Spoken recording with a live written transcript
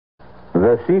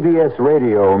The CBS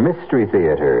Radio Mystery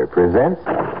Theater presents...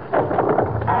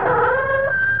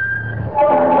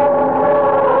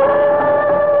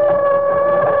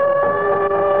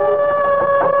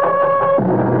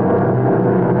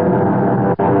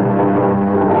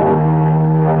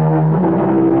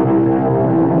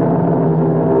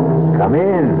 Come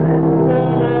in.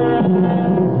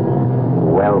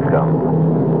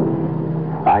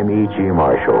 Welcome. I'm E.G.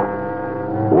 Marshall.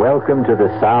 Welcome to the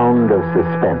sound of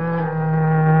suspense.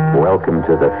 Welcome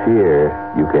to the fear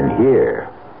you can hear.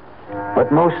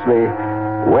 But mostly,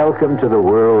 welcome to the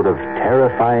world of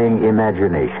terrifying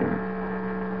imagination.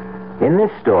 In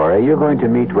this story, you're going to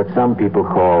meet what some people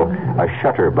call a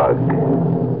shutterbug.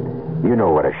 You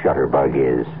know what a shutterbug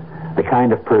is. The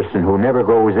kind of person who never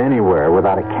goes anywhere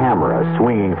without a camera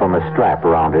swinging from a strap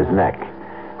around his neck.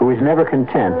 Who is never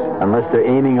content unless they're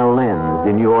aiming a lens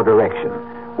in your direction,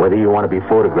 whether you want to be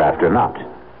photographed or not.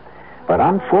 But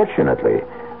unfortunately,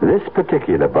 this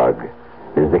particular bug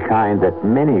is the kind that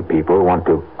many people want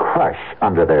to crush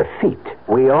under their feet.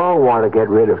 We all want to get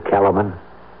rid of Kellerman.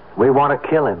 We want to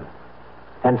kill him.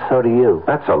 And so do you.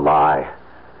 That's a lie.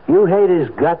 You hate his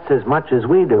guts as much as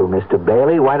we do, Mr.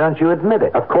 Bailey. Why don't you admit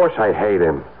it? Of course I hate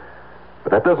him. But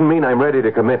that doesn't mean I'm ready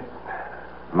to commit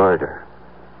murder.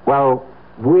 Well,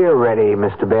 we're ready,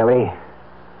 Mr. Bailey.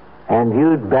 And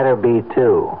you'd better be,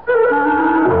 too.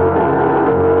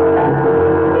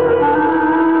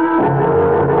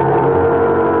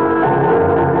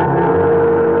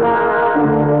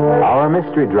 Our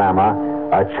mystery drama,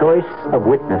 A Choice of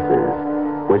Witnesses,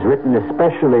 was written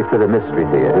especially for the Mystery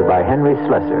Theater by Henry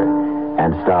Slesar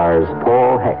and stars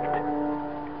Paul Hect.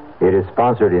 It is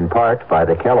sponsored in part by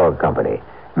the Kellogg Company,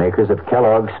 makers of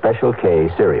Kellogg's Special K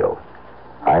cereal.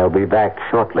 I'll be back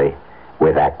shortly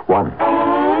with Act One.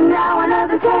 And now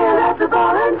another tale of the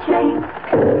ball and chain.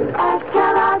 At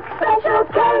Kellogg's Special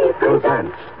K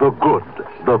presents The good,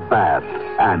 the bad,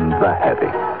 and the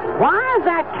heavy. Why is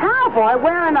that cowboy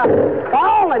wearing a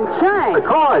ball and chain?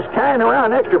 Because carrying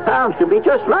around extra pounds can be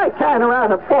just like carrying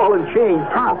around a ball and chain.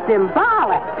 How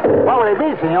symbolic. What will it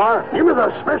be, senor? Give me the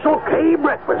Special K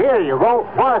breakfast. Here you go.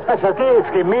 For a special case,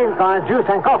 give milk and juice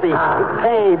and coffee.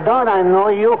 Hey, don't I know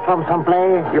you from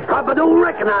someplace? You probably don't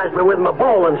recognize me with my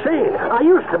ball and chain. I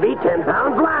used to be 10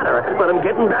 pounds lighter, but I'm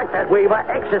getting back that way by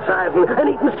exercising and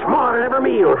eating smart at every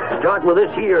meal. Starting with this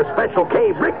year's Special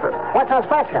K breakfast. What's so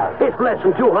special? It's less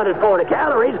than 240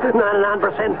 calories,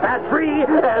 99% fat-free,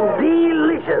 and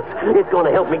delicious. It's going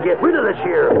to help me get rid of this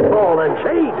here ball and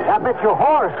chain. I bet your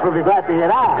horse will be glad to hear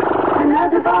that.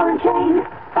 another ball and chain.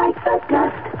 Fight for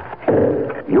gust.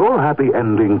 Your happy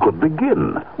ending could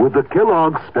begin with the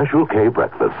Kellogg's Special K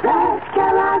breakfast. That's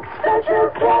Kellogg's Special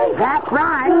K. That's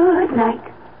right. Good night.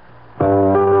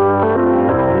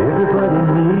 Everybody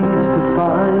needs to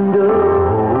find a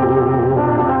home.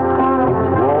 It's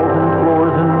walls and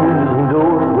floors and windows and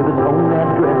doors with its own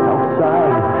address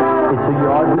outside. It's a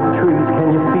yard with trees. Can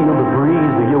you feel the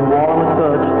breeze? Do you want to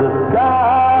touch the sky?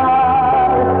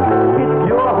 It's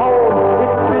your home.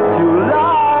 It fits you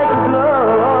like a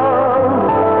glove.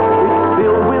 It's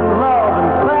filled with love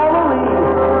and family.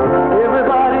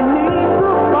 Everybody needs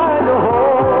to find a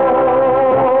home.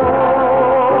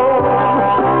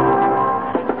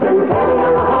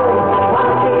 Centennial home,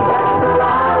 quality that's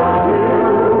around you.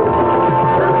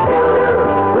 The builder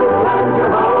will run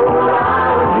your home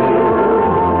around you.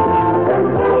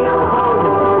 Centennial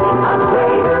home,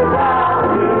 upgraded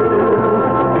value.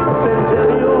 Centennial wants to be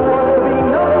number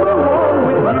one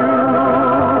with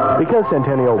you. Because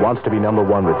Centennial wants to be number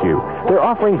one with you, they're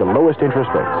offering the lowest interest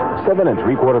rates, 7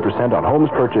 3/4% on homes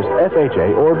purchased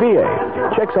FHA or VA.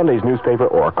 Check Sunday's newspaper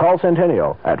or call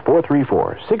Centennial at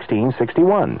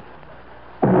 434-1661.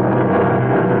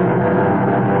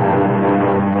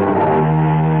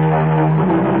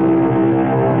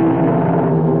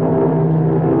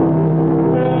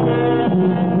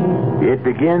 It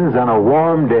begins on a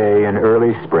warm day in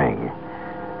early spring.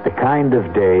 The kind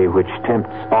of day which tempts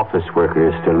office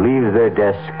workers to leave their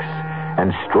desks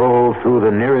and stroll through the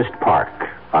nearest park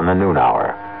on the noon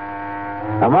hour.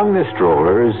 Among the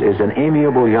strollers is an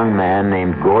amiable young man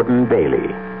named Gordon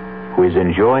Bailey, who is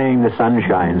enjoying the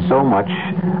sunshine so much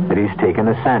that he's taken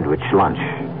a sandwich lunch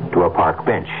to a park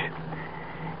bench.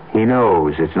 He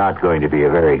knows it's not going to be a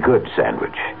very good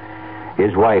sandwich.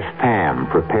 His wife, Pam,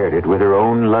 prepared it with her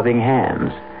own loving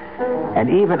hands. And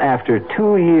even after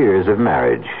 2 years of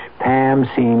marriage, Pam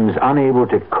seems unable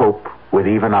to cope with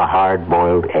even a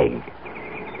hard-boiled egg.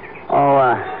 Oh,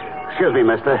 excuse me,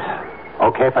 mister.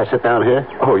 Okay if I sit down here?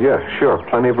 Oh, yeah, sure.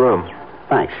 Plenty of room.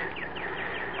 Thanks.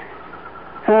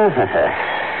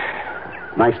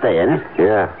 Nice day, ain't it?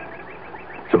 Yeah.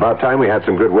 It's about time we had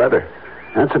some good weather.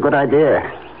 That's a good idea.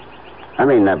 I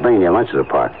mean, bringing your lunch to the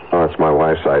park. Oh, it's my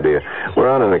wife's idea. We're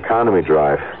on an economy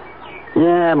drive.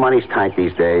 Yeah, money's tight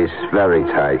these days. Very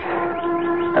tight.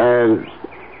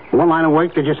 What line of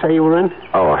work did you say you were in?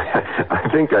 Oh, I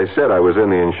think I said I was in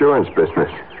the insurance business.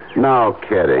 No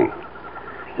kidding.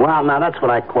 Well, now that's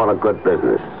what I call a good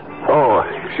business. Oh,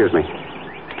 excuse me.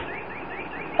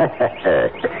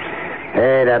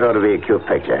 Hey, that ought to be a cute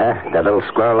picture, huh? That little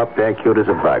squirrel up there, cute as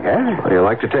a bug, huh? Well, you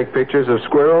like to take pictures of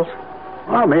squirrels?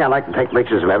 Well, me, I like to take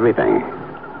pictures of everything.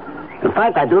 In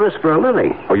fact, I do this for a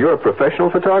living. Oh, you're a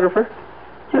professional photographer?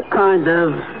 Kind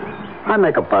of. I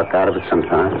make a buck out of it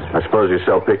sometimes. I suppose you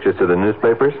sell pictures to the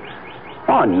newspapers?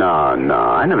 Oh, no.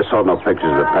 I never sold no pictures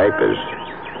to the papers.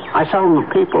 I sell them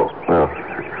to people.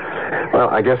 Well,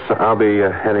 I guess I'll be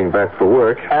heading back for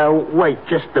work. Wait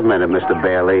just a minute, Mr.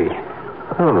 Bailey.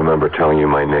 I don't remember telling you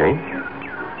my name.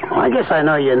 Well, I guess I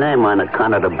know your name on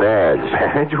account of the badge.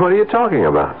 Badge? What are you talking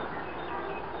about?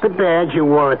 The badge you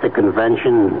wore at the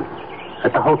convention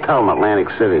at the hotel in Atlantic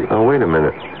City. Oh, wait a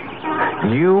minute.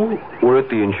 You were at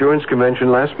the insurance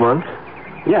convention last month?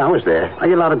 Yeah, I was there. I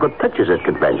get a lot of good pictures at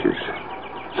conventions.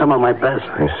 Some of my best.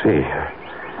 I see.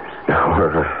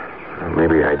 Or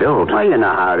maybe I don't. Well, you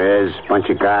know how it is. Bunch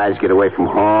of guys get away from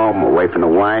home, away from the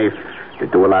wife. They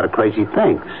do a lot of crazy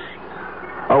things.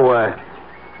 Oh,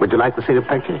 would you like to see the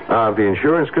picture? The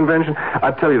insurance convention?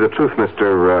 I'll tell you the truth,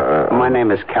 Mr. My name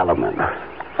is Kellerman.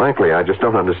 Frankly, I just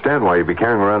don't understand why you'd be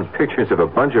carrying around pictures of a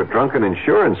bunch of drunken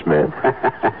insurance men.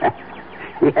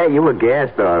 Yeah, you were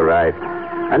gassed, all right.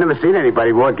 I never seen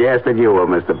anybody more gassed than you were,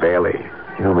 Mr. Bailey.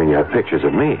 You don't mean you have pictures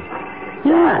of me?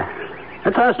 Yeah,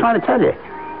 that's what I was trying to tell you.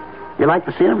 You like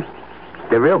to see them?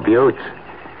 They're real beauts.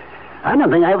 I don't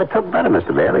think I ever took better,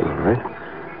 Mr. Bailey.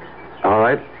 All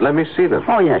right, let me see them.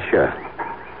 Oh, yeah, sure.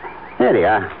 Here they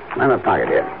are. I'm in my pocket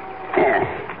here.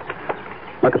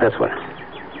 Yeah. Look at this one.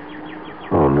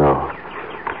 Oh, no.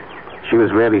 She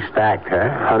was really stacked, huh?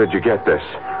 How did you get this?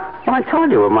 Well, I told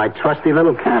you with my trusty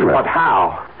little camera. But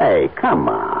how? Hey, come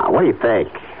on. What do you think?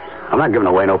 I'm not giving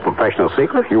away no professional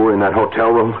secrets. You were in that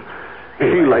hotel room?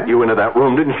 She let you into that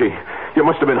room, didn't she? You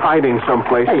must have been hiding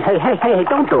someplace. Hey,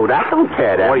 don't do that. Don't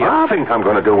tear that What do you think I'm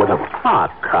going to do with them? Oh,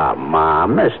 come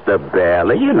on, Mr.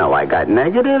 Bailey. You know I got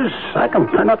negatives. I can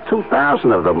print up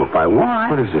 2,000 of them if I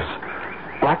want. What is this?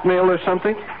 Blackmail or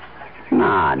something?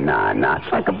 Nah.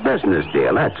 It's like a business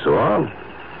deal, that's all.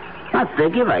 I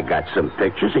figure I got some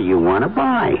pictures that you want to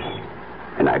buy.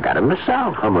 And I got them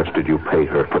myself. How much did you pay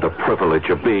her for the privilege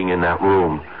of being in that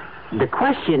room? The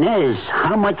question is,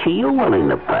 how much are you willing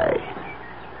to pay?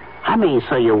 I mean,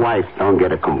 so your wife don't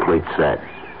get a complete set.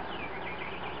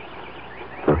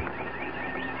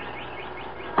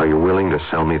 Are you willing to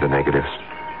sell me the negatives?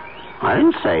 I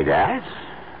didn't say that.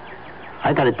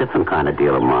 I got a different kind of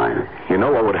deal in mind. You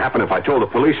know what would happen if I told the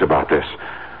police about this?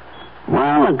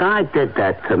 Well, a guy did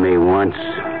that to me once.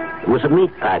 It was a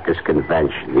meatpackers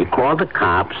convention. He called the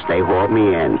cops. They hauled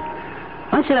me in.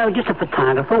 I said I was just a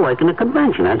photographer working a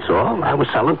convention, that's all. I was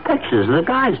selling pictures of the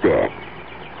guys there.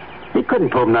 He couldn't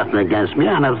prove nothing against me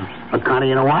on account of,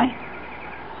 you know why?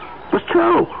 It was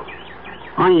true.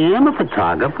 I am a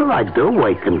photographer. I do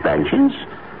work conventions.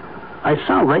 I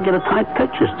sell regular type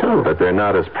pictures, too. But they're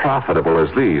not as profitable as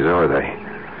these, are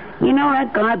they? You know,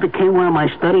 that guy became one of my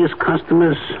steadiest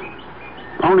customers.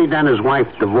 Only then his wife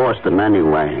divorced him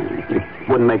anyway. He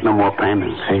wouldn't make no more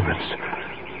payments. Payments?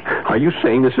 Are you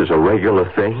saying this is a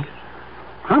regular thing?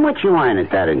 How much you earn at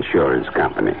that insurance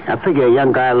company? I figure a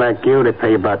young guy like you, they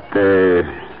pay about $15,000,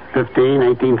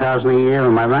 $18,000 a year.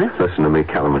 Am I right? Listen to me,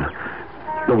 Kellerman.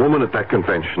 The woman at that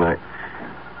convention,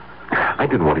 I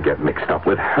didn't want to get mixed up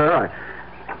with her.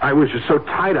 I was just so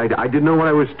tight, I didn't know what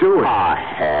I was doing. Oh,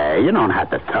 hey, you don't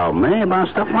have to tell me about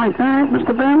stuff like that,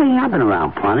 Mr. Bailey. I've been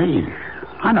around plenty.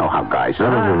 I know how guys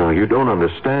are. No, you don't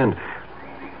understand.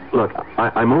 Look,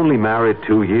 I'm only married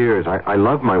 2 years. I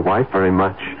love my wife very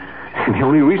much. And the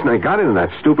only reason I got into that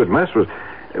stupid mess was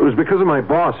because of my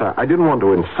boss. I didn't want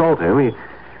to insult him.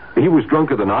 He was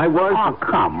drunker than I was. Oh,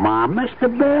 come on, Mr.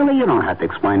 Bailey. You don't have to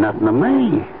explain nothing to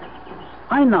me.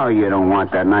 I know you don't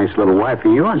want that nice little wife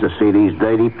of yours to see these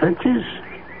dirty pictures.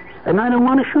 And I don't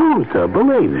want to show them to her,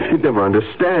 believe me. She'd never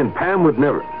understand. Pam would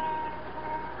never...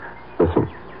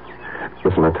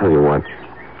 Listen, I'll tell you what.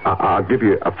 I'll give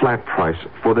you a flat price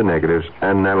for the negatives,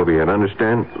 and that'll be it.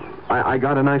 Understand? I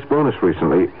got a nice bonus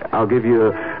recently. I'll give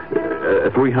you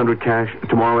 $300 cash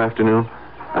tomorrow afternoon.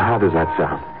 How does that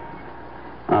sound?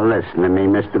 Now, listen to me,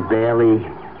 Mr. Bailey.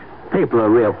 People are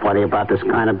real funny about this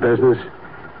kind of business.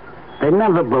 They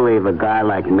never believe a guy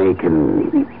like me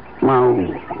can, well,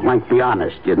 like, be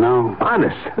honest, you know?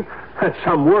 Honest? That's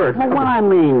some work. Well, what I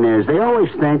mean is, they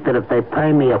always think that if they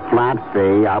pay me a flat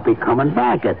fee, I'll be coming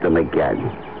back at them again.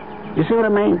 You see what I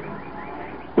mean?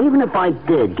 Even if I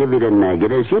did give you the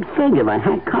negatives, you'd figure I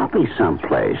had copies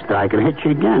someplace that I could hit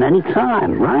you again any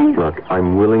time, right? Look,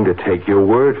 I'm willing to take your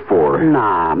word for it.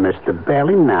 Nah, Mr.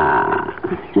 Bailey, nah.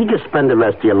 You just spend the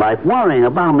rest of your life worrying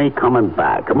about me coming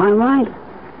back. Am I right?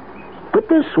 But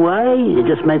this way, you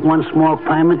just make one small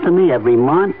payment to me every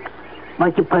month,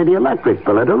 like you pay the electric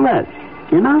bill or the rent.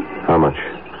 You know? How much?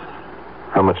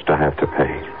 How much do I have to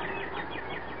pay?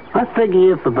 I figure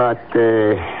you for about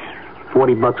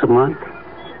 $40 a month.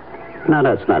 Now,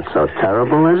 that's not so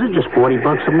terrible, is it? Just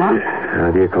 $40 a month? How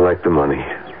do you collect the money?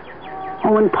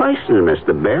 Oh, in person,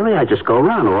 Mr. Bailey. I just go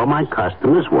around to all my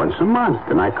customers once a month,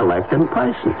 and I collect in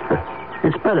person.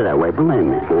 It's better that way, believe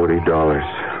me. $40.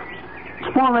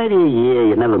 $4.80 a year,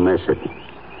 you never miss it.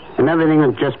 And everything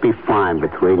will just be fine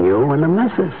between you and the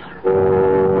missus.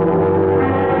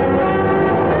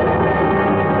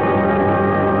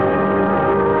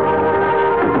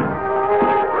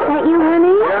 That you,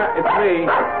 honey? Yeah, it's me.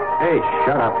 Hey,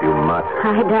 shut up, you mutt.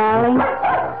 Hi, darling.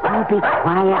 Oh, be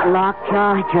quiet,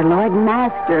 Lockjaw. It's your Lord and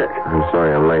Master. I'm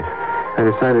sorry I'm late. I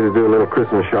decided to do a little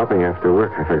Christmas shopping after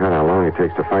work. I forgot how long it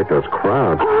takes to fight those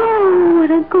crowds. Oh, what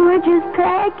a gorgeous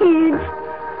package.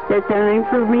 That's something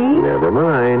for me? Never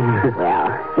mind. Well,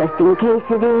 just in case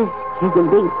it is, here's a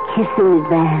big kiss in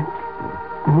advance.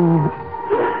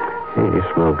 Hey, you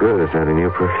smell good. Is that a new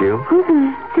perfume?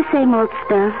 It's the same old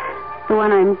stuff. The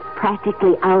one I'm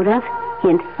practically out of.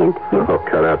 Hint, hint, hint. Oh,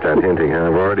 cut out that hinting.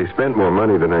 I've already spent more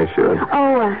money than I should.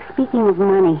 Oh, speaking of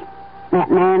money, that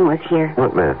man was here.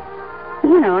 What man?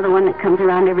 You know, the one that comes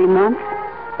around every month.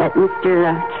 That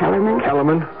Mr. Kellerman.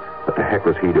 Kellerman? What the heck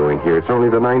was he doing here? It's only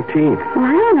the 19th. Well,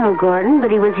 I don't know, Gordon, but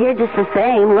he was here just the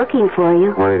same, looking for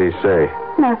you. What did he say?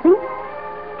 Nothing.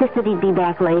 Just that he'd be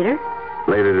back later.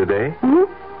 Later today? Mm-hmm.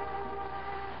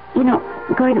 You know,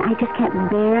 Gordon, I just can't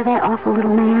bear that awful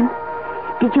little man.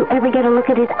 Did you ever get a look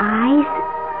at his eyes?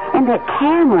 And that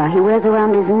camera he wears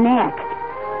around his neck.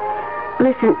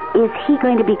 Listen, is he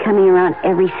going to be coming around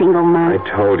every single month? I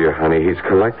told you, honey, he's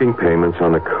collecting payments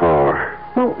on the car.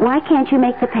 Well, why can't you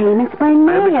make the payments by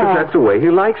mail? Because that's the way he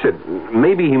likes it.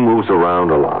 Maybe he moves around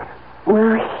a lot.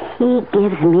 Well, he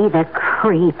gives me the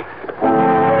creeps.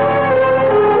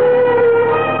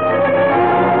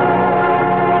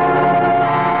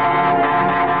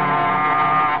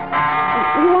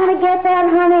 You want to get that,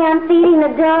 honey? I'm feeding the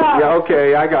dog. Yeah,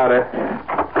 okay, I got it.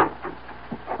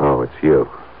 Oh, it's you.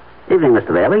 Evening,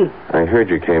 Mr. Bailey. I heard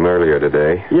you came earlier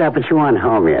today. Yeah, but you aren't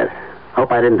home yet.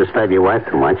 Hope I didn't disturb your wife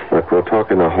too much. Look, we'll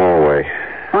talk in the hallway.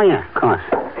 Oh, yeah, of course.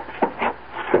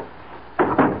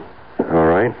 All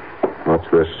right. What's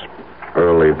this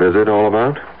early visit all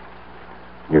about?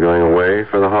 You going away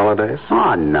for the holidays?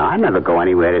 Oh, no, I never go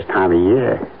anywhere this time of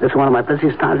year. This is one of my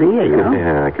busiest times of year, you know?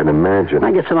 Yeah, I can imagine.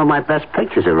 I get some of my best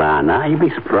pictures around now. You'd be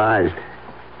surprised.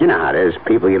 You know how it is.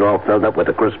 People get all filled up with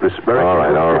the Christmas spirit. All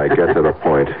right. Get to the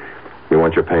point. You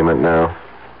want your payment now?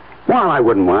 Well, I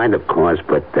wouldn't mind, of course,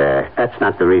 but that's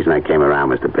not the reason I came around,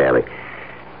 Mr. Bailey.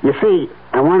 You see,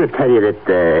 I want to tell you that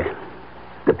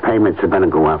the payments are going to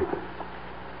go up.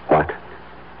 What?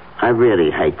 I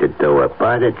really hate to do it,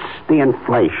 but it's the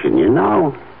inflation, you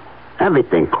know?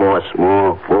 Everything costs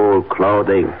more. Food,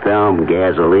 clothing, film,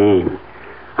 gasoline.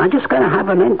 I'm just going to have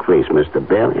an increase, Mr.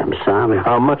 Bailey. I'm sorry.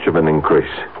 How much of an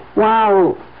increase?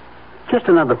 Well, just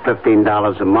another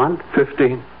 $15 a month.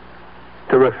 15?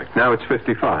 Terrific. Now it's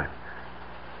 55.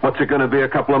 What's it going to be a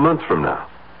couple of months from now?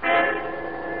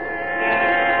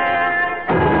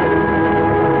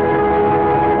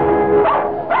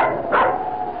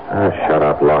 Shut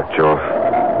up, Lockjaw.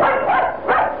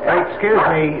 Excuse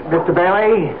me, Mr.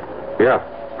 Bailey. Yeah.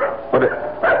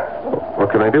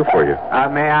 What can I do for you?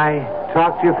 May I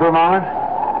talk to you for a moment?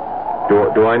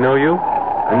 Do I know you?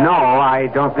 No, I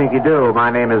don't think you do. My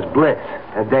name is Bliss.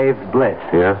 Dave Bliss.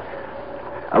 Yeah?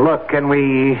 Look, can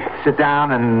we sit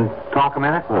down and talk a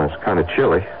minute? Well, it's kind of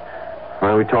chilly. Why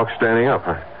don't we talk standing up?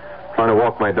 I'm trying to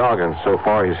walk my dog, and so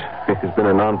far he's been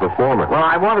a non-performer. Well,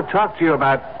 I want to talk to you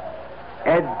about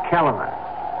Ed Kellerman.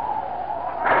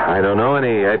 I don't know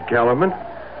any Ed Kellerman.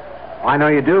 I know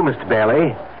you do, Mr.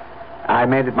 Bailey. I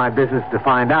made it my business to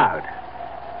find out.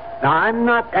 Now, I'm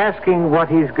not asking what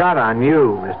he's got on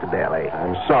you, Mr. Bailey.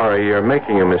 I'm sorry, you're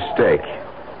making a mistake.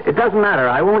 It doesn't matter.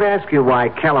 I won't ask you why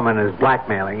Kellerman is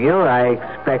blackmailing you. I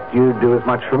expect you'd do as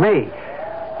much for me.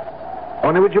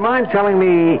 Only would you mind telling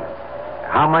me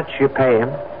how much you pay him?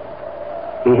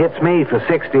 He hits me for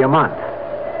 $60 a month.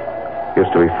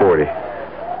 Used to be 40.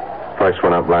 Price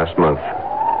went up last month.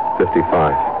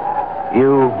 55.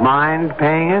 You mind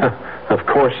paying it? Of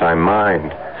course I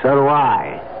mind. So do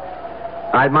I.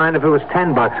 I'd mind if it was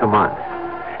 $10 a month.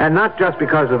 And not just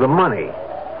because of the money.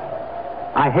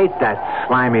 I hate that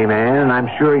slimy man, and I'm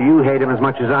sure you hate him as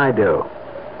much as I do.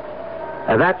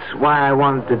 That's why I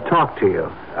wanted to talk to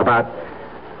you about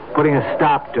putting a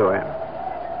stop to him.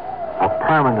 A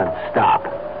permanent stop.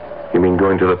 You mean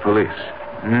going to the police?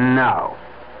 No.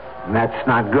 That's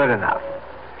not good enough.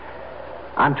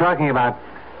 I'm talking about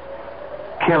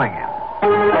killing him.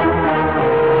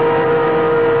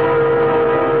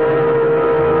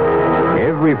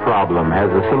 Every problem has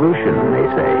a solution, they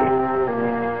say.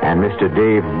 And Mr.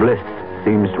 Dave Bliss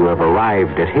seems to have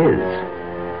arrived at his.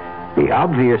 The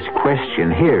obvious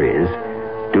question here is,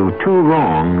 do two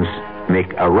wrongs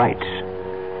make a right?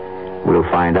 We'll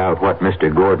find out what Mr.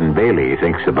 Gordon Bailey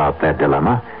thinks about that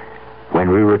dilemma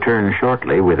when we return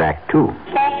shortly with Act Two.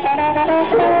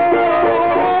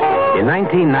 In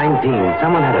 1919,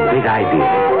 someone had a big idea.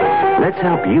 Let's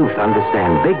help youth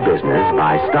understand big business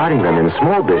by starting them in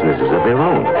small businesses of their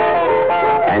own.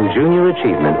 And Junior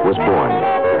Achievement was born.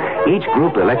 Each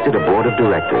group elected a board of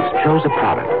directors, chose a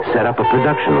product, set up a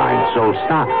production line, sold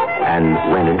stock, and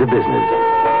went into business.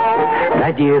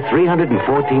 That year, 314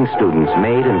 students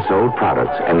made and sold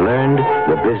products and learned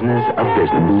the business of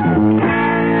business.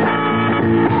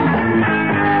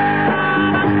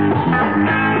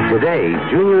 Today,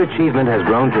 Junior Achievement has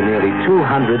grown to nearly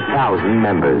 200,000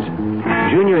 members.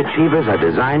 Junior Achievers are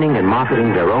designing and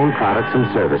marketing their own products and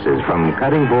services, from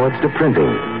cutting boards to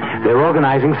printing. They're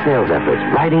organizing sales efforts,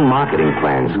 writing marketing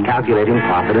plans, calculating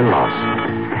profit and loss.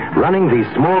 Running these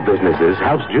small businesses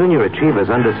helps Junior Achievers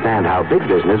understand how big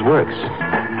business works.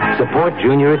 Support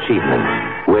Junior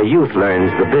Achievement, where youth learns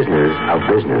the business of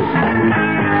business.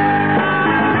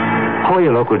 Call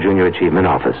your local Junior Achievement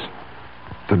office.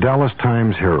 The Dallas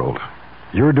Times-Herald.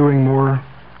 You're doing more,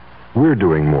 we're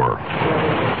doing more.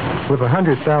 With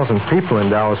 100,000 people in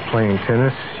Dallas playing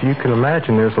tennis, you can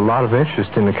imagine there's a lot of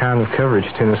interest in the kind of coverage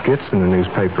tennis gets in the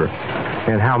newspaper,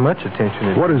 and how much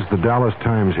attention What is the Dallas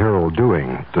Times-Herald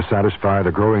doing to satisfy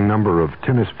the growing number of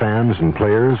tennis fans and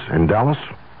players in Dallas?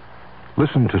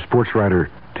 Listen to sports writer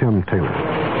Tim Taylor.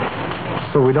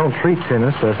 So we don't treat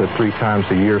tennis as a 3 times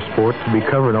a year sport to be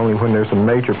covered only when there's a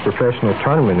major professional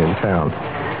tournament in town.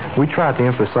 We try to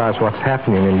emphasize what's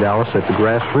happening in Dallas at the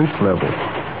grassroots level,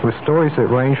 with stories that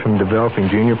range from developing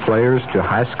junior players to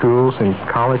high schools and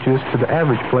colleges to the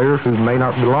average player who may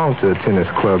not belong to a tennis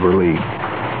club or league.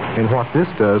 And what this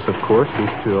does, of course, is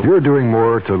to... You're doing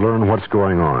more to learn what's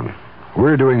going on.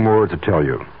 We're doing more to tell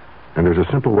you. And there's a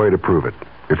simple way to prove it.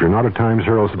 If you're not a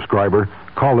Times-Herald subscriber,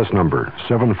 call this number,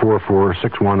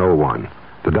 744-6101.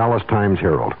 The Dallas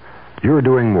Times-Herald. You're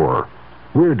doing more.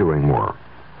 We're doing more.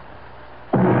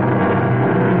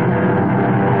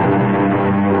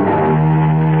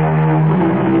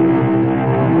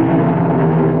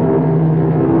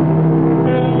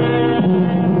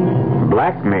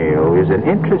 Blackmail is an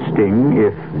interesting,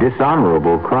 if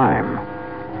dishonorable, crime.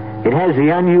 It has the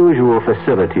unusual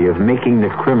facility of making the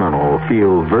criminal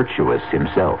feel virtuous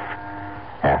himself.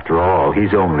 After all,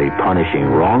 he's only punishing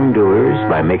wrongdoers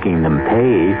by making them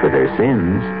pay for their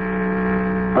sins.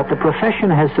 But the profession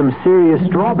has some serious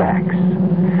drawbacks.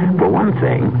 For one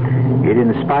thing, it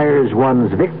inspires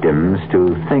one's victims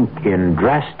to think in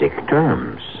drastic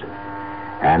terms.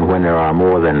 And when there are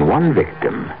more than one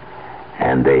victim,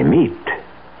 and they meet,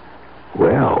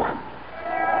 well...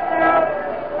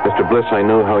 Mr. Bliss, I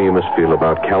know how you must feel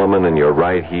about Kellerman, and you're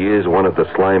right. He is one of the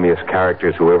slimiest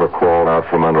characters who ever crawled out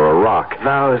from under a rock.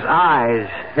 Those eyes.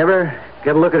 Ever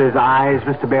get a look at his eyes,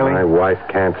 Mr. Bailey? My wife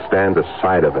can't stand the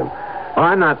sight of him. Oh,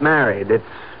 I'm not married. It's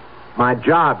my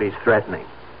job he's threatening.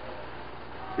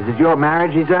 Is it your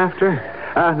marriage he's after?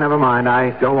 Never mind. I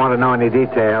don't want to know any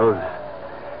details.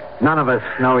 None of us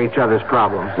know each other's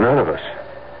problems. None of us?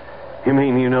 You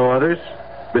mean you know others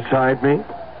beside me?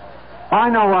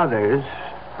 I know others.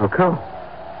 How come?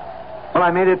 Well, I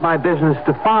made it my business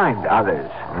to find others.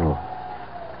 Oh.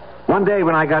 One day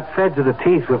when I got fed to the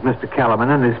teeth with Mr. Kellerman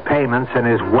and his payments and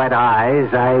his wet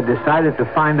eyes, I decided to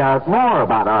find out more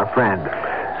about our friend.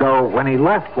 So when he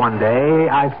left one day,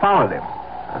 I followed him.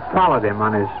 Followed him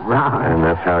on his round. And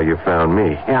that's how you found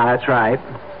me. Yeah, that's right.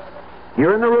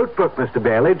 You're in the route book, Mr.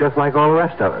 Bailey, just like all the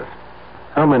rest of us.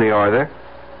 How many are there?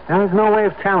 There's no way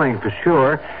of telling for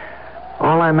sure.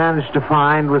 All I managed to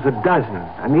find was a dozen,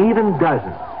 an even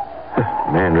dozen.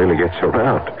 Man really gets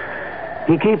around.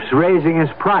 He keeps raising his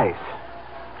price.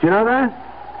 Do you know that?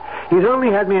 He's only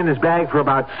had me in his bag for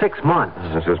about 6 months.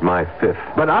 This is my 5th.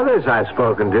 But others I've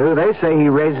spoken to, they say he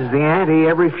raises the ante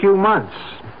every few months.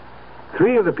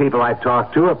 3 of the people I've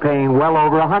talked to are paying well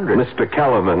over $100. Mr.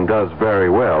 Kellerman does very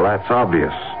well. That's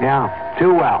obvious. Yeah.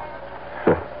 Too well.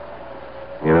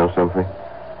 You know something?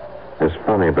 It's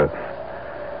funny, but,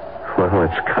 well,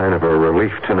 it's kind of a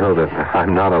relief to know that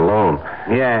I'm not alone.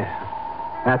 Yes.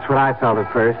 That's what I felt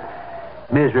at first.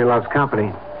 Misery loves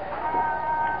company.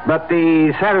 But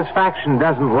the satisfaction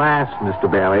doesn't last, Mr.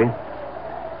 Bailey.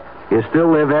 You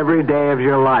still live every day of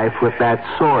your life with that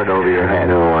sword over your head.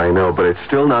 I know, but it's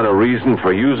still not a reason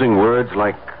for using words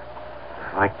like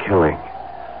killing.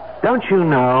 Don't you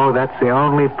know that's the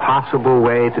only possible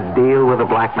way to deal with a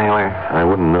blackmailer? I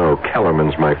wouldn't know.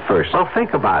 Kellerman's my first. Well,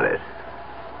 think about it.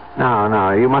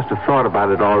 No, you must have thought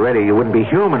about it already. You wouldn't be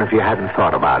human if you hadn't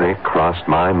thought about it. It crossed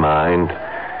my mind.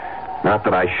 Not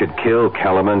that I should kill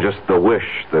Kellerman, just the wish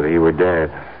that he were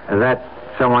dead. That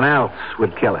someone else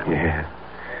would kill him. Yeah.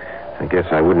 I guess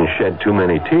I wouldn't shed too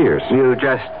many tears. You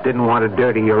just didn't want to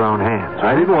dirty your own hands.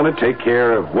 I didn't want to take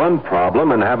care of one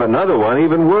problem and have another one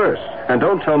even worse. And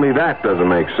don't tell me that doesn't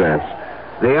make sense.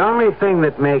 The only thing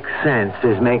that makes sense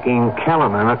is making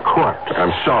Kellerman a corpse.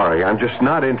 I'm sorry. I'm just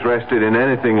not interested in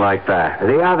anything like that.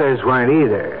 The others weren't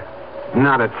either.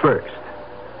 Not at first.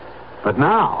 But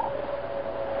now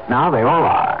they all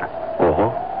are.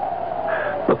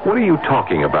 Uh-huh. Look, what are you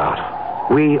talking about?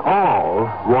 We all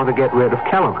want to get rid of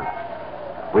Kellerman.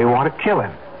 We want to kill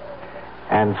him.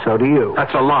 And so do you.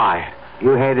 That's a lie.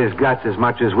 You hate his guts as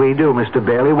much as we do, Mr.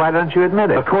 Bailey. Why don't you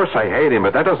admit it? Of course I hate him,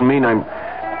 but that doesn't mean I'm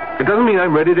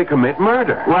ready to commit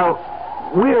murder. Well,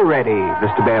 we're ready,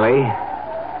 Mr. Bailey.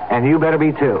 And you better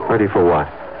be too. Ready for what?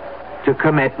 To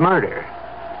commit murder.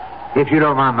 If you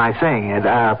don't mind my saying it,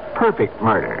 perfect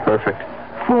murder. Perfect?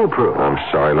 Foolproof. I'm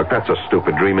sorry. Look, that's a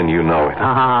stupid dream, and you know it.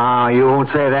 You won't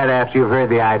say that after you've heard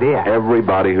the idea.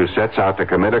 Everybody who sets out to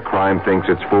commit a crime thinks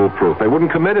it's foolproof. They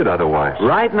wouldn't commit it otherwise.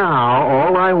 Right now,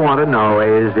 all I want to know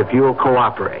is if you'll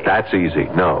cooperate. That's easy.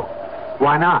 No.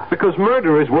 Why not? Because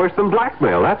murder is worse than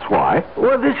blackmail. That's why.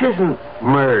 Well, this isn't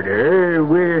murder.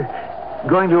 We're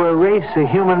going to erase a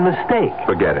human mistake.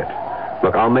 Forget it.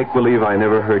 Look, I'll make believe I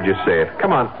never heard you say it.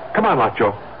 Come on,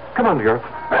 Macho. Come on, girl.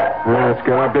 Let's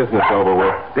get our business over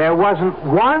with. There wasn't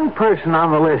one person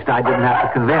on the list I didn't have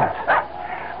to convince.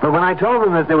 But when I told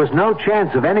them that there was no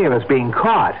chance of any of us being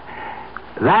caught,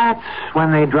 that's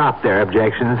when they dropped their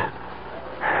objections.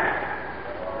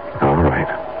 All right.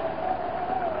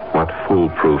 What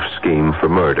foolproof scheme for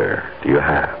murder do you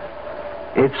have?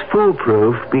 It's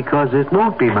foolproof because it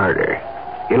won't be murder.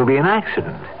 It'll be an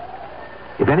accident.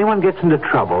 If anyone gets into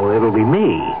trouble, it'll be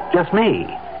me. Just me.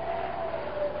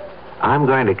 I'm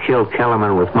going to kill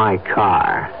Kellerman with my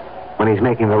car when he's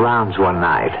making the rounds one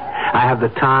night. I have the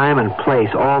time and place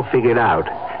all figured out.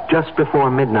 Just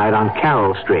before midnight on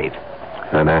Carroll Street.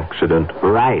 An accident?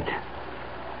 Right.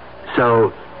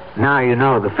 So, now you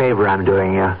know the favor I'm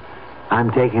doing you.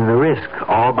 I'm taking the risk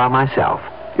all by myself.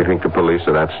 You think the police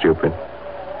are that stupid?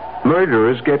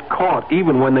 Murderers get caught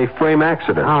even when they frame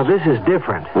accidents. Oh, this is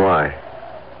different. Why?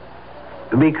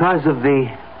 Because of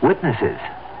the witnesses.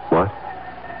 What?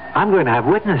 I'm going to have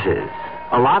witnesses.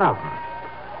 A lot of them.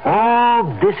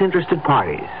 All disinterested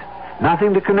parties.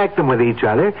 Nothing to connect them with each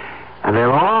other. And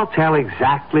they'll all tell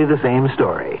exactly the same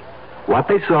story. What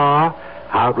they saw,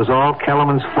 how it was all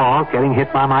Kellerman's fault, getting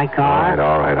hit by my car.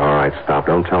 All right. Stop.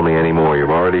 Don't tell me any more.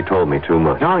 You've already told me too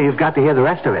much. No, you've got to hear the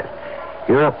rest of it.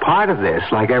 You're a part of this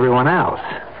like everyone else.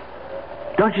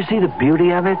 Don't you see the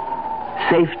beauty of it?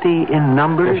 Safety in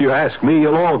numbers? If you ask me,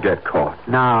 you'll all get caught.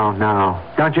 No.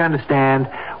 Don't you understand?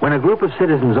 When a group of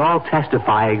citizens all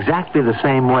testify exactly the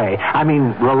same way, I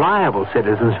mean reliable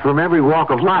citizens from every walk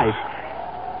of life,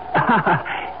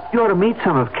 you ought to meet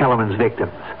some of Kellerman's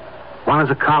victims. One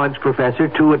is a college professor,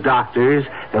 2 are doctors,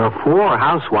 there are 4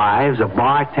 housewives, a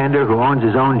bartender who owns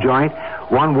his own joint,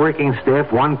 1 working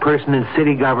stiff, 1 person in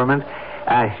city government.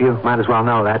 You might as well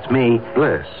know that's me.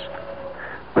 Bliss.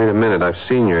 Wait a minute, I've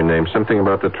seen your name. Something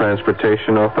about the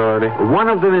Transportation Authority? One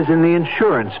of them is in the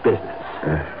insurance business.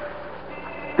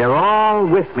 They're all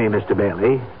with me, Mr.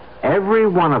 Bailey. Every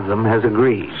one of them has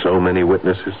agreed. So many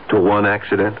witnesses to one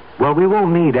accident? Well, we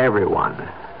won't need everyone.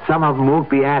 Some of them won't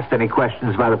be asked any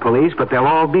questions by the police, but they'll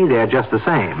all be there just the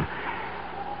same.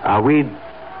 We'd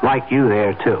like you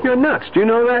there, too. You're nuts. Do you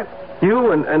know that?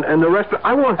 You and the rest of...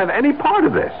 I won't have any part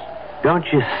of this. Don't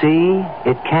you see?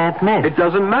 It can't miss. It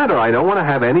doesn't matter. I don't want to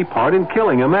have any part in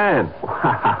killing a man.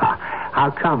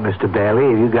 How come, Mr. Bailey?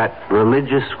 Have you got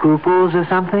religious scruples or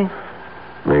something?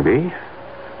 Maybe.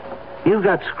 You've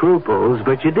got scruples,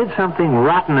 but you did something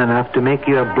rotten enough to make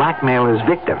you a blackmailer's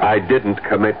victim. I didn't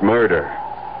commit murder.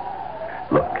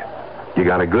 Look, you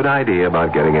got a good idea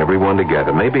about getting everyone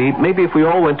together. Maybe if we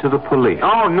all went to the police.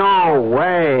 Oh, no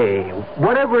way.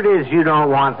 Whatever it is you don't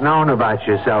want known about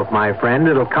yourself, my friend,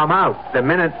 it'll come out the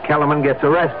minute Kellerman gets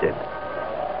arrested.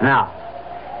 No.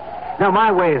 No,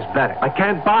 my way is better. I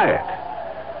can't buy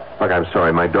it. Look, I'm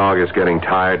sorry. My dog is getting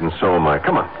tired, and so am I.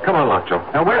 Come on,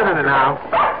 Lockjaw. Now, wait a minute now.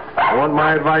 You want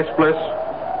my advice, Bliss?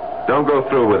 Don't go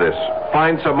through with this.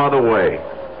 Find some other way.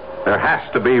 There has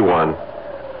to be one.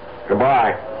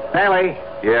 Goodbye. Bailey,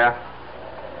 Yeah?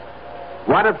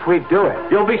 what if we do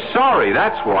it? You'll be sorry,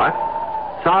 that's what.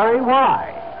 Sorry,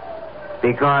 why?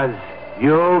 Because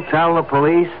you'll tell the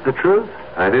police the truth?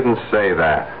 I didn't say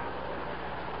that.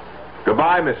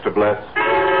 Goodbye, Mr. Bliss.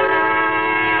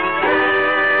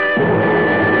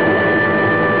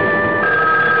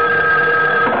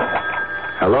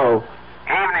 Hello?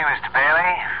 Evening, Mr.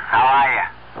 Bailey. How are you?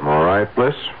 I'm all right,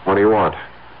 Bliss. What do you want?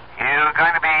 You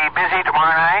going to be busy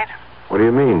tomorrow night? What do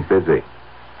you mean, busy?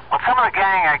 Well, some of the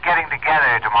gang are getting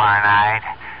together tomorrow night.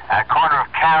 Corner of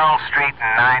Carroll Street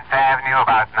and 9th Avenue,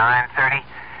 about 9:30.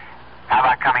 How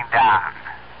about coming down?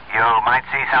 You might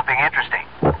see something interesting.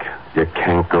 Look, you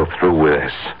can't go through with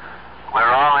this. We're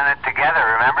all in it together,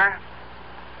 remember?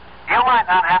 You might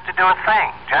not have to do a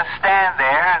thing. Just stand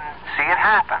there and see it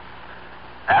happen.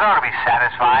 That ought to be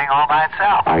satisfying all by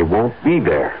itself. I won't be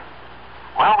there.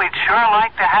 Well, we'd sure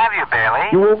like to have you, Bailey.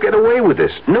 You won't get away with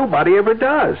this. Nobody ever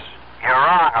does. You're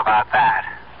wrong about that.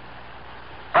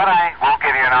 But I won't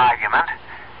give you an argument.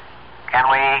 Can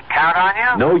we count on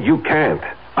you? No, you can't.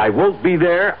 I won't be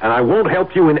there, and I won't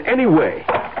help you in any way.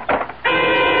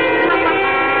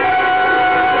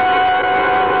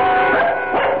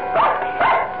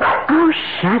 Oh,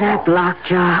 shut up,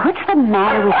 Lockjaw. What's the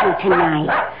matter with you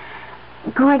tonight?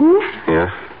 Gordon?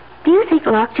 Yeah? Do you think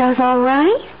Lockjaw's all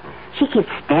right? She keeps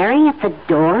staring at the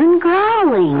door and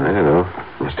growling. I don't know.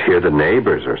 Must hear the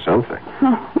neighbors or something.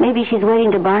 Oh, maybe she's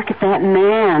waiting to bark at that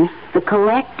man, the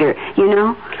collector, you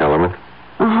know. Kellerman?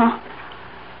 Uh-huh.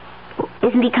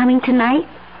 Isn't he coming tonight?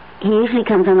 He usually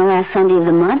comes on the last Sunday of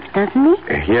the month, doesn't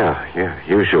he? Yeah,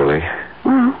 usually.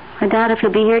 Well, I doubt if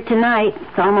he'll be here tonight.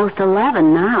 It's almost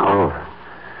 11 now. Oh.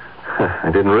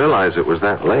 I didn't realize it was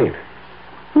that late.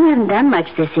 We haven't done much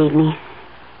this evening.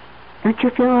 Don't you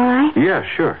feel all right? Yeah,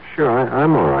 sure.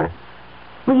 I'm all right.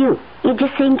 Well, you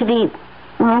just seem to be,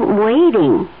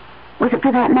 waiting. Was it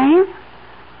for that man?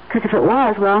 Because if it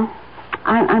was,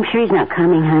 I'm sure he's not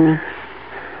coming, honey.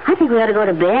 I think we ought to go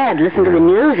to bed, listen to the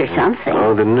news or something.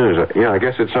 Oh, the news. Yeah, I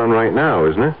guess it's on right now,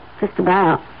 isn't it? Just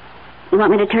about. You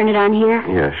want me to turn it on here?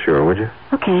 Yeah, sure, would you?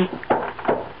 Okay.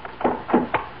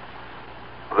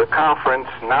 The conference,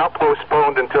 now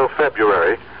postponed until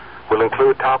February, will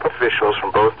include top officials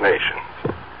from both nations.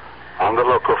 On the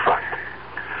local front,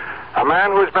 a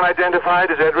man who has been identified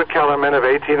as Edward Kellerman of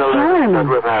 1811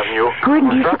 Sudworth Avenue Gordon,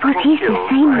 do you was suppose he's the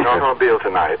same? by an automobile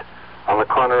tonight on the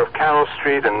corner of Carroll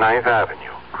Street and 9th Avenue.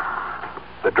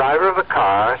 The driver of the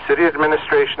car, city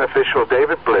administration official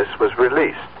David Bliss, was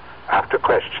released after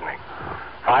questioning.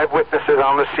 5 witnesses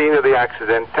on the scene of the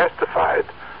accident testified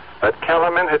that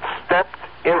Kellerman had stepped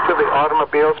into the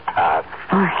automobile's path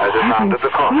as it rounded the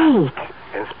corner.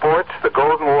 In sports, the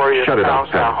Golden Warriors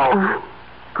announced their home.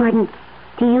 Gordon,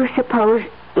 do you suppose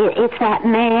it's that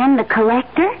man, the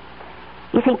collector?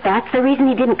 You think that's the reason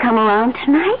he didn't come around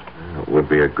tonight? It would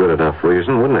be a good enough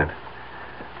reason, wouldn't it?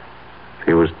 If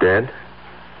he was dead,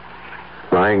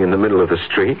 lying in the middle of the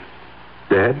street,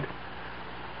 dead.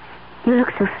 You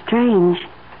look so strange.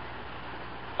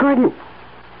 Gordon,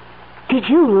 did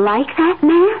you like that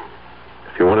man?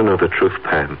 If you want to know the truth,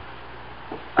 Pam,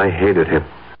 I hated him.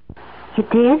 You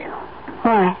did?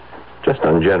 Why? Just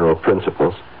on general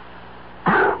principles.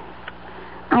 Oh,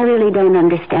 I really don't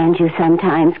understand you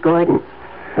sometimes, Gordon.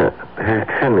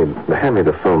 Hand me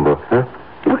the phone book, huh?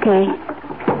 Okay.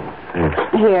 Thanks.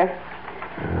 Here.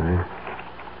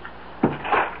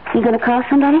 You going to call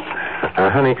somebody?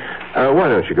 Honey, why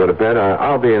don't you go to bed?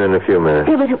 I'll be in a few minutes.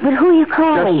 Yeah, but who are you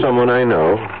calling? Just someone I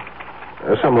know.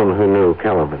 Someone who knew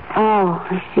Kellerman. Oh,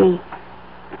 I see.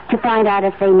 To find out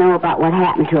if they know about what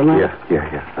happened to him. Huh?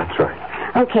 Yeah, that's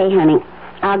right. Okay, honey.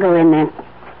 I'll go in then.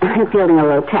 I'm feeling a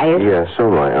little tired. Yeah,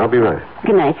 so am I. I'll be right.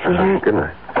 Good night, sweetheart. Good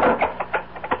night.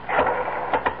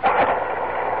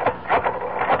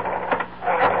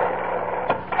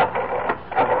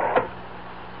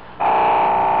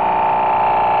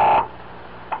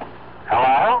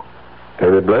 Hello?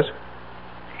 David Bliss?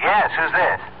 Yes, who's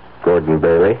this? Gordon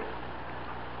Bailey.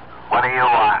 What do you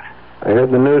want? I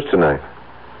heard the news tonight.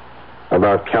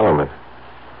 About Kellerman.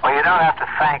 Well, you don't have to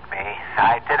thank me.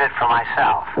 I did it for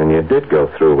myself. And you did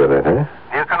go through with it, huh?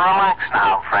 You can relax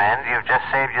now, friend. You've just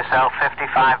saved yourself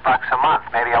 $55 a month,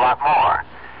 maybe a lot more.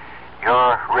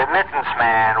 Your remittance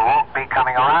man won't be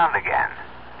coming around again.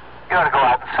 You ought to go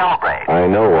out and celebrate. I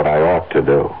know what I ought to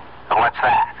do. So what's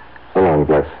that? So long,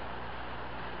 Bliss.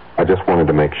 I just wanted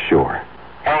to make sure.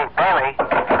 Hey,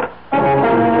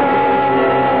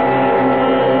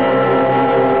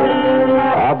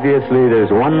 Obviously, there's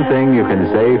one thing you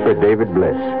can say for David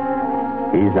Bliss.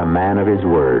 He's a man of his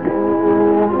word.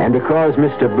 And because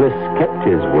Mr. Bliss kept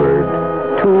his word,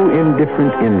 2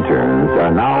 indifferent interns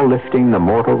are now lifting the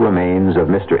mortal remains of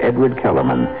Mr. Edward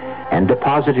Kellerman and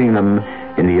depositing them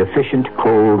in the efficient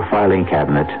cold filing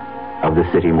cabinet of the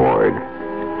city morgue,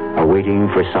 awaiting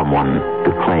for someone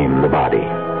to claim the body.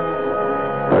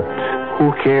 But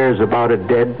who cares about a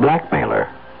dead blackmailer?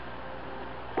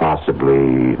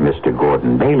 Possibly Mr.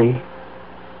 Gordon Bailey.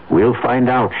 We'll find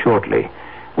out shortly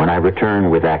when I return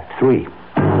with Act 3.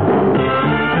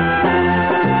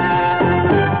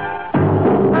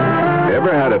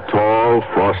 Ever had a tall,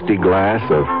 frosty glass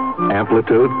of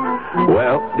Amplitude?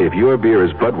 Well, if your beer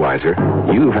is Budweiser,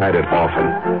 you've had it often.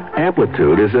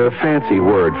 Amplitude is a fancy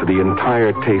word for the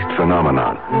entire taste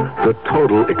phenomenon, the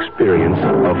total experience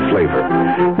of flavor.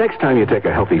 Next time you take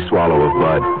a healthy swallow of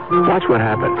Bud, watch what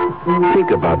happens.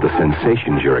 Think about the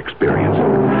sensations you're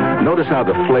experiencing. Notice how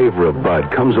the flavor of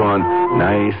Bud comes on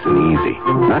nice and easy.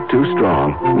 Not too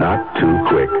strong, not too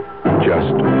quick, just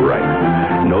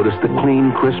right. Notice the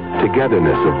clean, crisp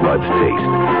togetherness of Bud's taste.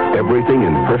 Everything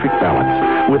in perfect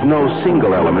balance, with no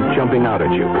single element jumping out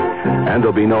at you. And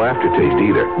there'll be no aftertaste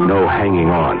either, no hanging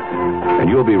on. And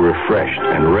you'll be refreshed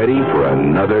and ready for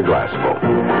another glassful.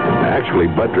 Actually,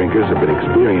 Bud drinkers have been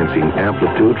experiencing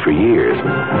Amplitude for years,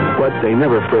 but they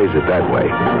never phrase it that way.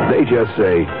 They just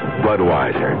say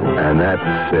Budweiser, and that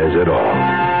says it all.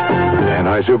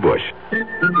 Anheuser-Busch,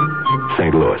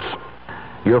 St. Louis.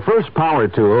 Your first power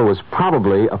tool was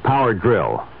probably a power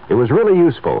drill. It was really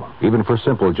useful, even for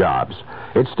simple jobs.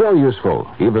 It's still useful,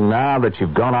 even now that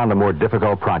you've gone on to more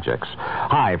difficult projects.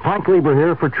 Hi, Frank Lieber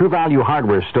here for True Value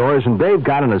Hardware Stores, and they've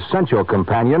got an essential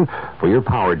companion for your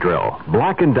power drill.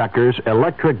 Black & Decker's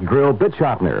Electric Drill Bit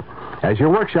Sharpener. As your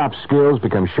workshop skills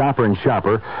become sharper and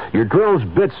sharper, your drill's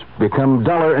bits become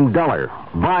duller and duller.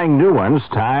 Buying new ones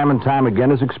time and time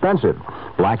again is expensive.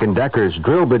 Black & Decker's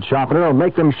Drill Bit Sharpener will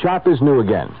make them sharp as new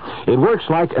again. It works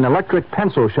like an electric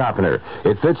pencil sharpener.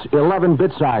 It fits 11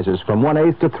 bit sizes from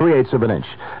 1/8 to 3/8 of an inch,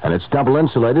 and it's double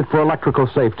insulated for electrical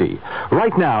safety.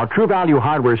 Right now, True Value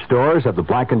Hardware Stores have the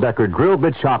Black & Decker Drill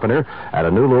Bit Sharpener at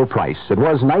a new low price. It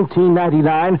was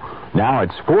 $19.99. Now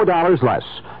it's $4 less.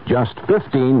 Just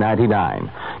 $15.99.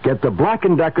 Get the Black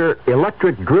 & Decker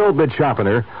Electric Drill Bit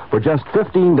Sharpener for just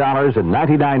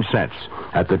 $15.99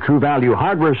 at the True Value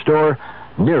Hardware Store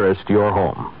nearest your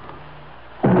home.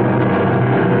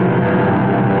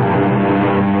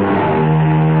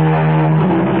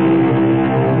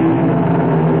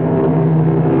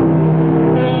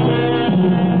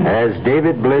 As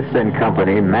David Bliss and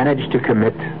company managed to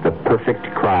commit the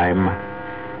perfect crime,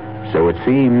 so it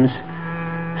seems,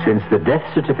 since the death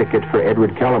certificate for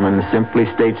Edward Kellerman simply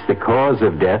states the cause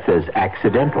of death as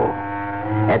accidental.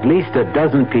 At least a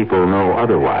dozen people know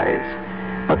otherwise,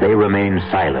 but they remain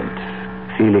silent,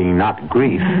 feeling not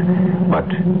grief, but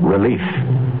relief.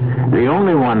 The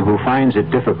only one who finds it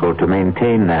difficult to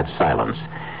maintain that silence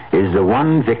is the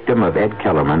one victim of Ed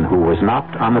Kellerman who was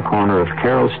knocked on the corner of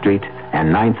Carroll Street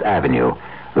and 9th Avenue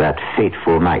that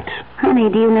fateful night. Honey,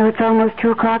 do you know it's almost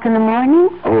 2 o'clock in the morning?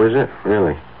 Oh, is it?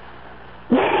 Really?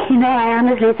 You know, I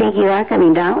honestly think you are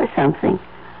coming down with something.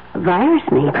 A virus,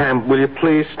 maybe. Pam, will you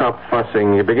please stop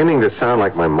fussing? You're beginning to sound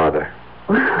like my mother.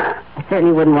 I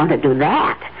certainly wouldn't want to do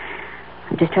that.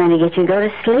 I'm just trying to get you to go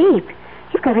to sleep.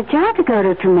 You've got a job to go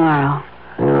to tomorrow.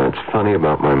 You know, it's funny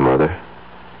about my mother.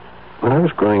 When I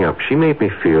was growing up, she made me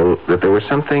feel that there was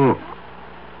something,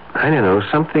 I don't know,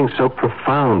 something so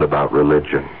profound about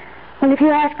religion. Well, if you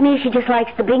ask me, she just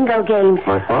likes the bingo games.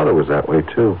 My father was that way,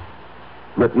 too.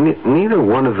 But neither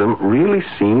one of them really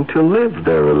seemed to live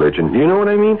their religion. You know what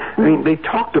I mean? I mean, they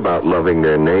talked about loving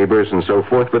their neighbors and so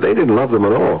forth, but they didn't love them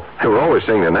at all. They were always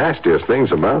saying the nastiest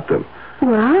things about them.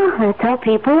 Well, that's how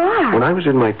people are. When I was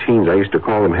in my teens, I used to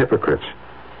call them hypocrites.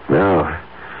 Now,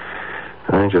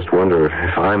 I just wonder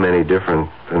if I'm any different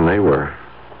than they were.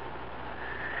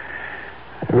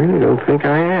 I really don't think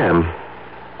I am.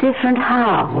 Different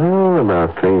how? Well,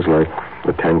 about things like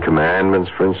the 10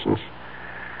 Commandments, for instance.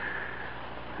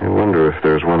 I wonder if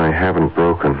there's one I haven't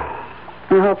broken.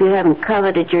 I hope you haven't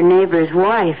coveted your neighbor's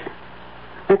wife.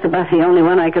 That's about the only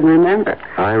one I can remember.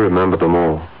 I remember them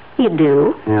all. You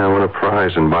do? Yeah, I won a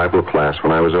prize in Bible class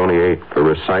when I was only 8 for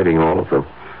reciting all of them.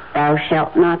 Thou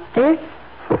shalt not this.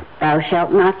 Thou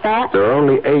shalt not that. There are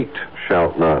only 8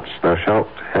 shalt nots. Thou shalt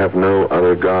have no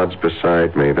other gods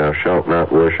beside me. Thou shalt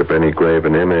not worship any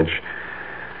graven image.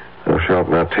 Thou shalt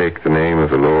not take the name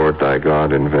of the Lord thy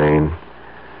God in vain.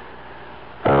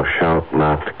 Thou shalt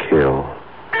not kill.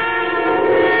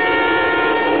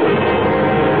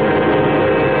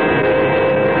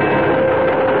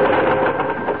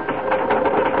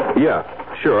 Yeah,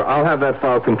 sure. I'll have that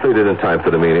file completed in time for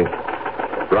the meeting.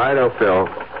 Righto, Phil.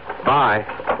 Bye.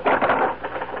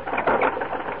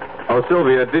 Oh,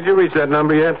 Sylvia, did you reach that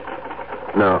number yet?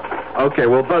 No. Okay,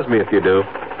 well, buzz me if you do. All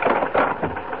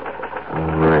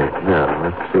right. Now,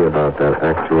 let's see about that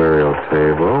actuarial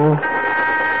table.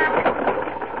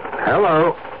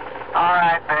 Hello. All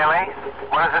right, Bailey.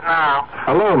 What is it now?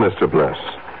 Hello, Mr. Bliss.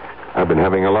 I've been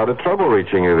having a lot of trouble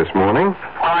reaching you this morning.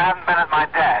 Well, I haven't been at my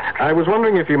desk. I was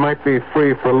wondering if you might be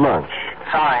free for lunch.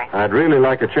 Sorry. I'd really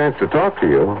like a chance to talk to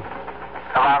you.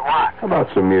 About what? About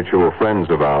some mutual friends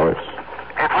of ours.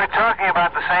 If we're talking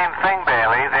about the same thing,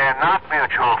 Bailey, they're not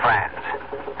mutual friends.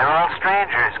 They're all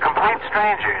strangers, complete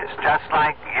strangers, just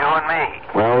like you and me.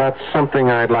 Well, that's something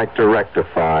I'd like to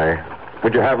rectify.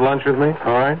 Would you have lunch with me?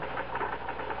 All right?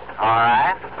 All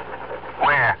right.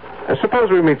 Where? Suppose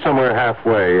we meet somewhere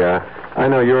halfway. I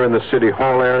know you're in the City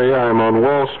Hall area. I'm on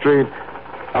Wall Street.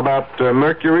 About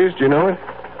Mercury's, do you know it?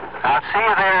 I'll see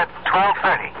you there at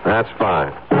 12:30. That's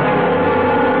fine.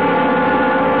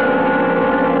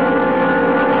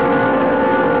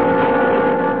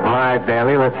 All right,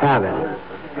 Bailey, let's have it.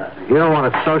 You don't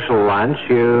want a social lunch.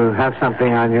 You have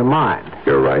something on your mind.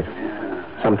 You're right.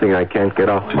 Something I can't get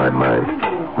off my mind.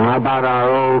 How about our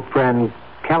old friend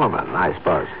Kellerman, I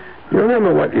suppose? You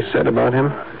remember what you said about him?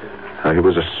 How he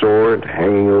was a sword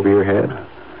hanging over your head?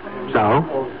 So?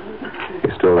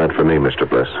 He's still that for me, Mr.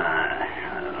 Bliss.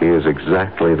 He is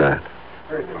exactly that.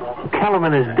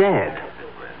 Kellerman is dead.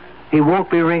 He won't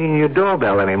be ringing your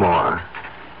doorbell anymore.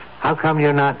 How come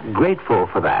you're not grateful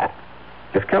for that?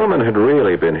 If Kellerman had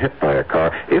really been hit by a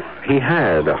car, if he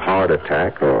had a heart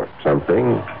attack or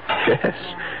something, yes,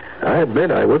 I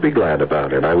admit I would be glad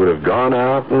about it. I would have gone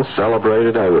out and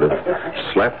celebrated. I would have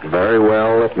slept very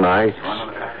well at night.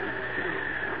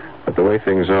 But the way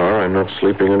things are, I'm not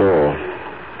sleeping at all.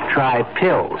 Try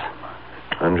pills.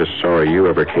 I'm just sorry you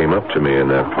ever came up to me in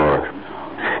that park.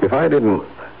 If I didn't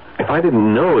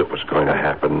know it was going to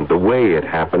happen the way it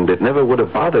happened, it never would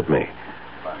have bothered me.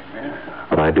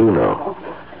 But I do know.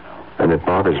 And it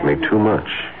bothers me too much.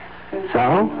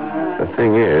 So? The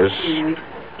thing is,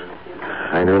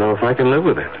 I don't know if I can live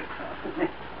with it.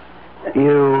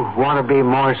 You want to be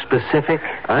more specific?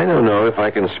 I don't know if I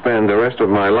can spend the rest of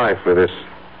my life with this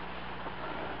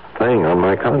thing on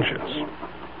my conscience.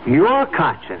 Your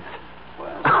conscience?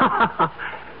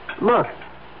 Look,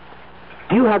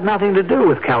 you had nothing to do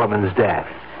with Kellerman's death.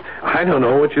 I don't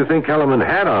know what you think Kellerman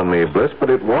had on me, Bliss, but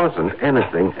it wasn't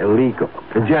anything illegal.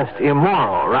 Just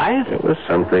immoral, right? It was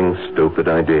something stupid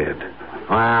I did.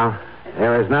 Well,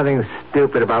 there was nothing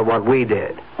stupid about what we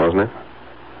did. Wasn't it?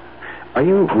 Are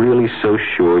you really so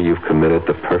sure you've committed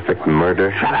the perfect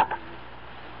murder? Shut up.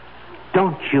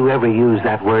 Don't you ever use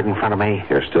that word in front of me.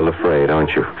 You're still afraid,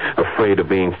 aren't you? Afraid of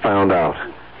being found out.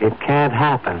 It can't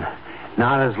happen.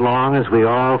 Not as long as we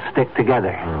all stick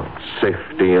together. Oh,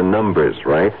 safety in numbers,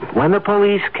 right? When the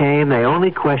police came, they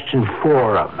only questioned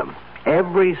 4 of them.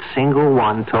 Every single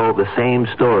one told the same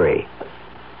story.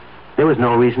 There was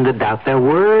no reason to doubt their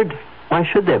word. Why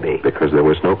should there be? Because there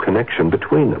was no connection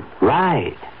between them.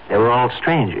 Right. They were all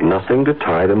strangers. Nothing to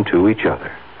tie them to each other.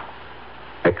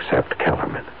 Except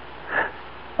Kellerman.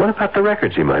 What about the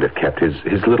records he might have kept?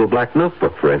 His little black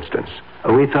notebook, for instance.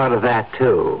 We thought of that,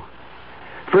 too.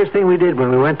 First thing we did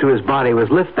when we went to his body was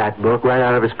lift that book right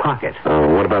out of his pocket.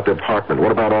 Oh, what about the apartment?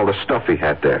 What about all the stuff he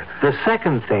had there? The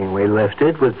second thing we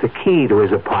lifted was the key to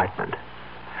his apartment.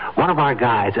 One of our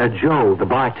guys, Joe, the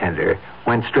bartender,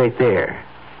 went straight there.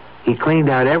 He cleaned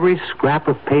out every scrap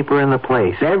of paper in the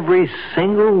place, every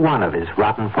single one of his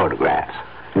rotten photographs.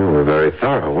 You were very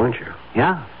thorough, weren't you?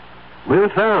 Yeah. We were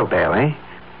thorough, Bailey.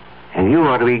 And you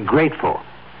ought to be grateful,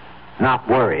 not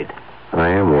worried. I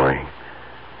am worrying.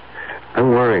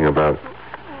 I'm worrying about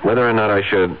whether or not I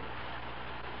should...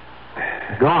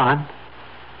 Go on.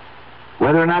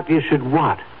 Whether or not you should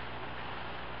what?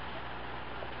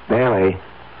 Bailey,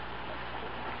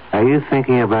 are you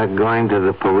thinking about going to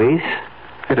the police?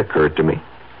 It occurred to me.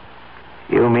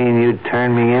 You mean you'd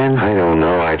turn me in? I don't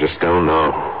know. I just don't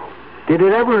know. Did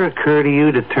it ever occur to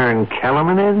you to turn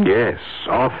Kellerman in? Yes,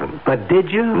 often. But did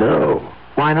you? No.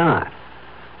 Why not?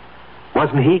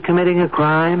 Wasn't he committing a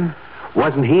crime?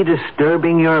 Wasn't he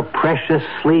disturbing your precious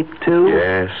sleep, too?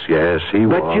 Yes, he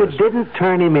was. But you didn't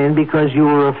turn him in because you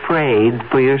were afraid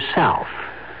for yourself.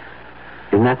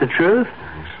 Isn't that the truth?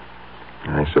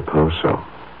 I suppose so.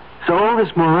 So all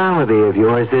this morality of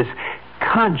yours, this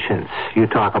conscience you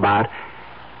talk about,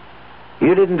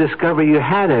 you didn't discover you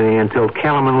had any until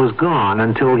Kellerman was gone,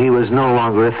 until he was no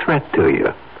longer a threat to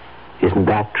you. Isn't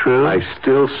that true? I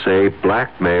still say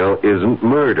blackmail isn't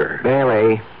murder.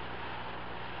 Bailey,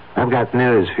 I've got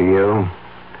news for you.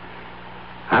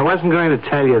 I wasn't going to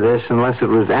tell you this unless it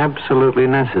was absolutely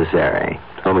necessary.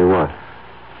 Tell me what?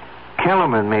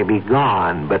 Kellerman may be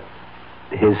gone, but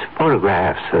his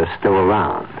photographs are still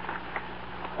around.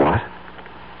 What?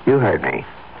 You heard me.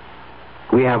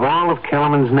 We have all of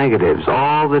Kellerman's negatives,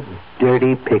 all the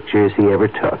dirty pictures he ever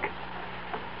took.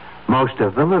 Most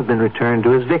of them have been returned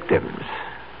to his victims.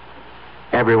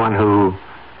 Everyone who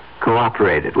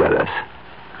cooperated with us.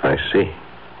 I see.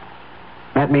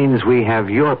 That means we have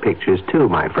your pictures, too,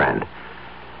 my friend.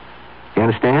 You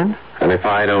understand? And if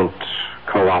I don't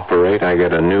cooperate, I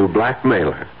get a new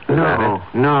blackmailer. Is that it?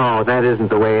 No, that isn't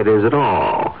the way it is at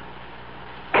all.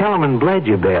 Kellerman bled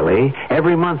you, Bailey.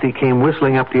 Every month he came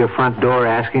whistling up to your front door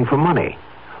asking for money.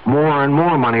 More and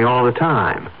more money all the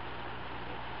time.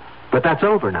 But that's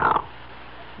over now.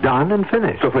 Done and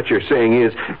finished. So what you're saying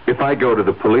is, if I go to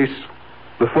the police,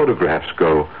 the photographs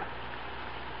go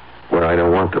where I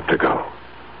don't want them to go.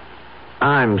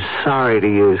 I'm sorry to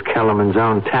use Kellerman's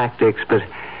own tactics, but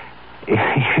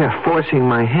you're forcing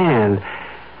my hand.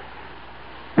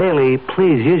 Bailey,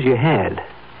 please use your head.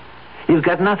 You've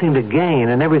got nothing to gain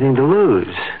and everything to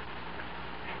lose.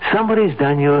 Somebody's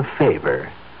done you a favor.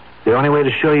 The only way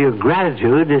to show your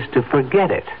gratitude is to forget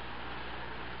it.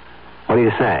 What do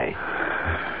you say?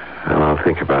 Well, I'll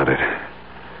think about it.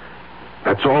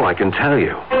 That's all I can tell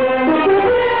you.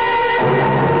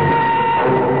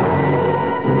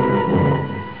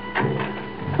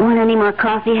 Want any more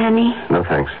coffee, honey? No,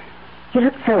 thanks. You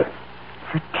look so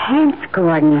tense,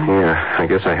 Gordon. Yeah, I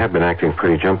guess I have been acting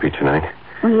pretty jumpy tonight.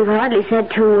 Well, you've hardly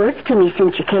said 2 words to me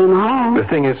since you came home. The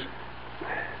thing is,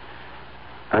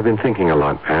 I've been thinking a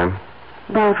lot, Pam.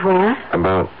 About what?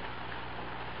 About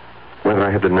whether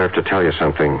I had the nerve to tell you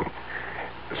something.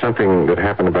 Something that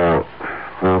happened about,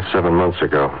 7 months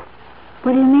ago.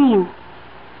 What do you mean?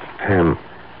 Pam,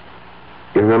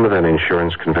 you remember that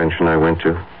insurance convention I went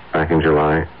to back in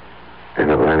July in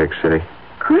Atlantic City?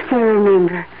 Of course I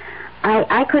remember.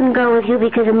 I couldn't go with you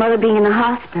because of Mother being in the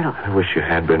hospital. I wish you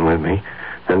had been with me.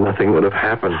 Then nothing would have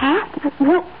happened.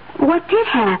 What did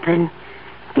happen?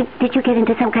 Did you get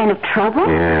into some kind of trouble?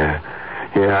 Yeah,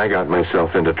 I got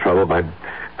myself into trouble by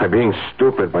being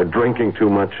stupid, by drinking too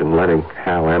much and letting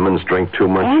Hal Emmons drink too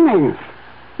much. Emmons?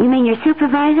 You mean your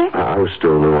supervisor? I was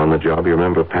still new on the job. You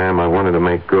remember, Pam? I wanted to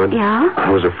make good. Yeah? I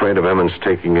was afraid of Emmons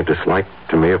taking a dislike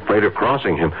to me, afraid of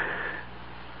crossing him.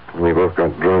 When we both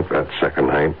got drunk that second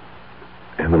night,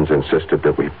 Emmons insisted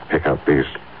that we pick out these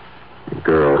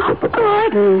girls.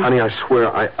 Gordon. Honey, I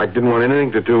swear I didn't want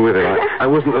anything to do with it. I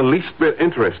wasn't the least bit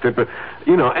interested, but,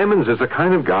 Emmons is the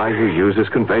kind of guy who uses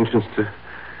conventions to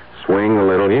swing a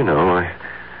little,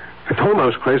 I told him I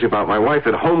was crazy about my wife,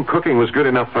 that home cooking was good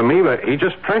enough for me, but he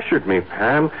just pressured me,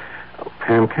 Pam. Oh,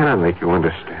 Pam, can I make you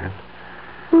understand?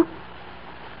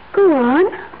 Go on.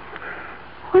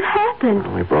 What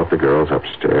happened? We brought the girls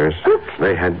upstairs. Oops.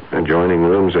 They had adjoining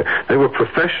rooms. They were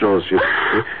professionals.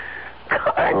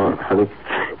 Gordon. Honey.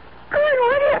 Gordon,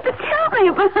 why do you have to tell me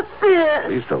about this?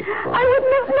 Please don't cry. I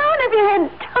wouldn't have known if you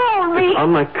hadn't told me. It's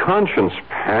on my conscience,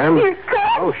 Pam. Your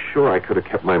conscience? Oh, sure, I could have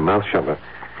kept my mouth shut, but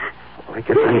I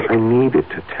guess I needed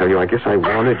to tell you. I guess I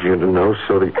wanted you to know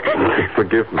so that you could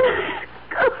forgive me.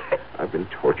 I've been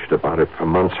tortured about it for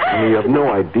months, honey. You have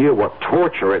no idea what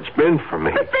torture it's been for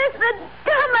me. But that's the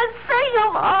dumbest thing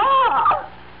of all.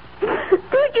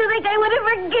 Don't you think I would have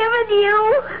forgiven you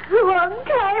a long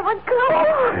time ago?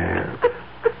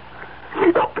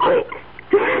 Oh, please.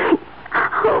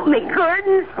 Hold me,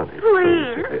 Gordon. Honey,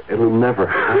 please. It'll never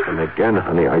happen again,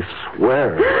 honey. I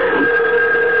swear.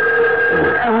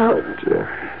 Oh, dear.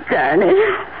 darn it.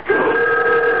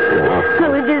 I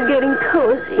was just getting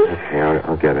cozy. Okay,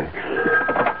 I'll get it.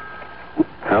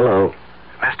 Hello.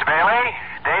 Mr. Bailey,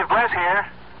 Dave Bliss here.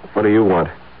 What do you want?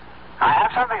 I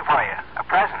have something for you, a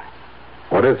present.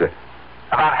 What is it?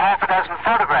 About half a dozen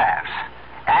photographs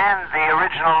and the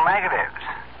original negatives.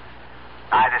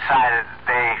 I decided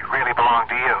they really belong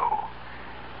to you.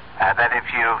 That if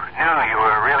you knew you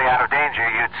were really out of danger,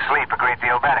 you'd sleep a great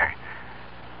deal better.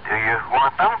 Do you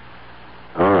want them?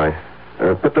 All right.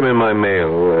 Put them in my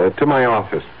mail, to my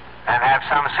office. And have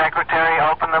some secretary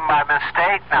open them by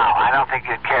mistake? No, I don't think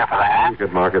you'd care for that. You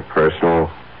could mark it personal.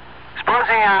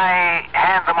 Supposing I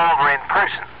hand them over in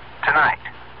person tonight.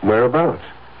 Whereabouts?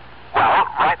 Well,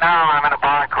 right now I'm in a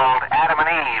bar called Adam and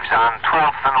Eve's on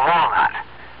 12th and Walnut.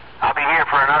 I'll be here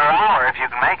for another hour if you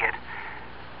can make it.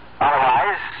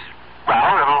 Otherwise,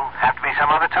 well, it'll have to be some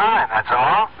other time, that's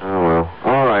all. Oh, well.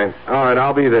 All right,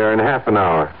 I'll be there in half an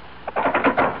hour.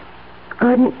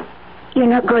 Gordon, you're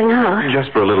not going out?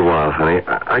 Just for a little while, honey.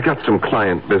 I got some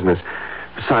client business.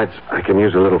 Besides, I can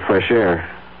use a little fresh air.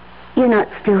 You're not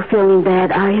still feeling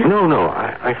bad, are you? No,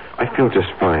 I feel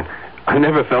just fine. I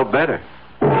never felt better.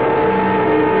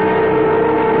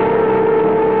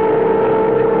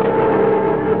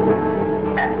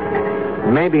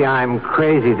 Maybe I'm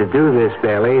crazy to do this,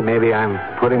 Bailey. Maybe I'm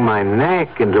putting my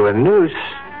neck into a noose,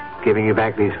 giving you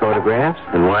back these photographs.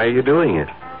 And why are you doing it?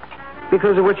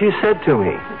 Because of what you said to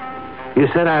me. You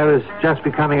said I was just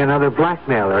becoming another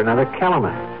blackmailer, another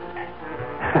Kellerman.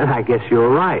 And I guess you were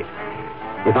right.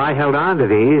 If I held on to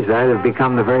these, I'd have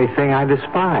become the very thing I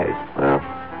despised. Well,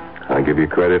 I give you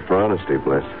credit for honesty,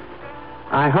 Bliss.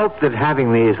 I hope that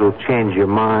having these will change your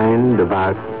mind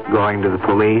about going to the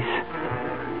police.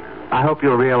 I hope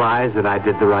you'll realize that I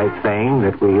did the right thing,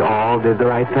 that we all did the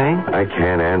right thing. I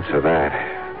can't answer that.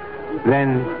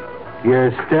 Then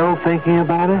you're still thinking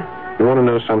about it? You want to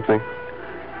know something?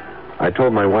 I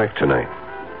told my wife tonight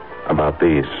about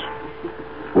these.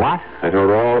 What? I told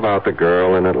her all about the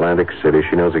girl in Atlantic City.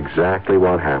 She knows exactly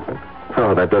what happened.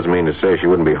 Oh, that doesn't mean to say she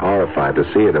wouldn't be horrified to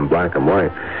see it in black and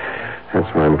white. That's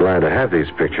why I'm glad to have these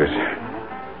pictures.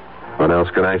 What else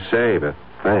can I say but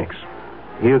thanks?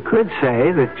 You could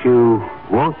say that you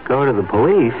won't go to the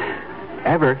police,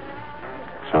 ever.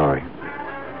 Sorry.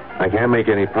 I can't make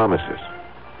any promises.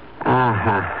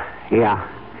 Yeah.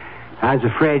 I was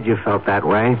afraid you felt that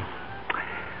way.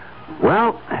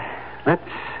 Well, let's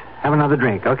have another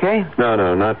drink, okay?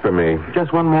 No, not for me.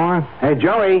 Just one more. Hey,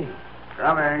 Joey.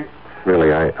 Coming.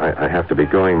 Really, I have to be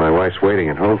going. My wife's waiting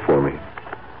at home for me.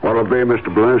 What'll it be, Mr.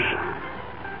 Bliss?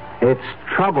 It's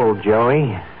trouble,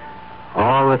 Joey.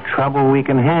 All the trouble we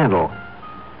can handle.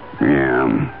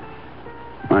 Yeah.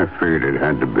 I figured it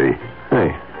had to be.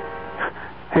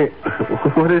 Hey,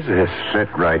 what is this? Sit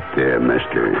right there,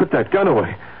 mister. Put that gun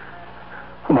away.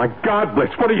 Oh, my God, Bliss,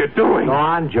 what are you doing? Go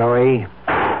on, Joey.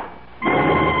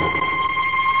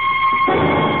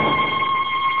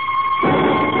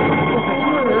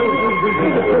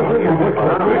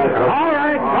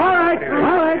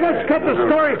 All right, let's get the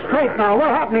story straight now. What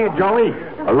happened here, Joey?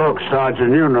 Look,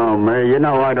 Sergeant, you know me. You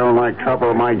know I don't like trouble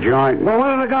in my joint. Well,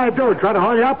 what did the guy do? Try to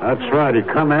haul you up? That's right. He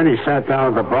come in, he sat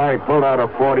down at the bar, he pulled out a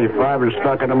 45 and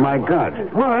stuck it in my gut.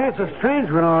 Well, that's a strange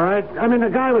one, all right. I mean,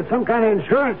 a guy with some kind of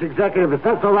insurance executive that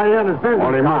sets all right on his business.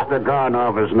 Well, he must have gone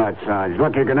off his nut, Sarge.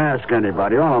 Look, you can ask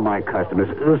anybody, all of my customers.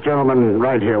 This gentleman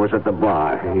right here was at the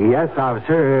bar. Yes,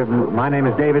 officer. My name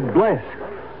is David Bliss.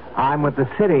 I'm with the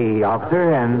city,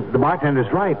 officer, and the bartender's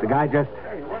right. The guy just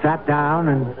sat down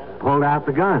and pulled out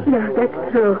the gun. No, that's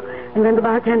true. And then the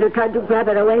bartender tried to grab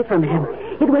it away from him.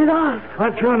 It went off.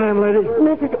 What's your name, lady?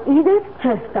 Mrs. Edith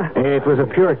Chester. It was a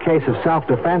pure case of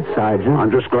self-defense, Sergeant.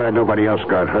 I'm just glad nobody else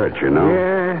got hurt, you know.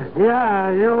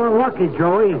 Yeah, you were lucky,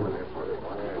 Joey.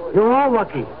 You were all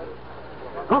lucky.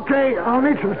 Okay, I'll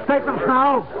need some statements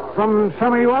now from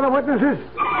some of you other witnesses.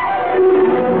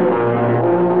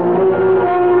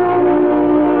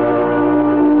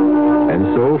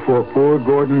 And so for poor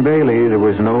Gordon Bailey, there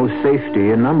was no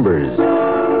safety in numbers,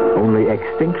 only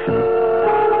extinction.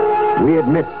 We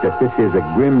admit that this is a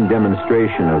grim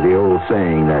demonstration of the old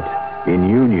saying that in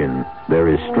union there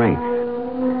is strength.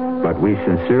 But we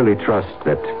sincerely trust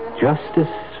that justice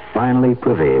finally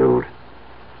prevailed.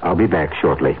 I'll be back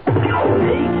shortly.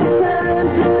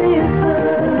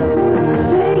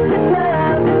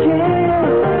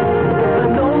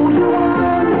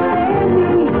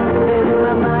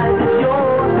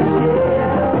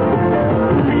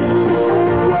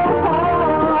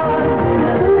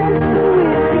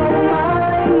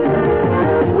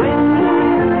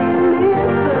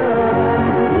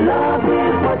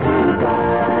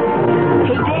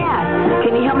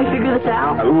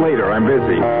 Later, I'm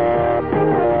busy.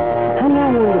 Honey,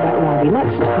 I worried about Robbie.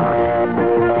 Let's talk.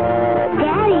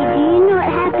 Daddy, do you know what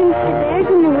happens to bears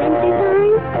in the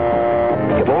wintertime?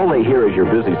 If all they hear is your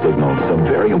busy signal, some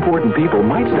very important people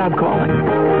might stop calling.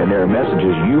 And there are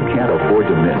messages you can't afford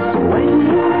to miss.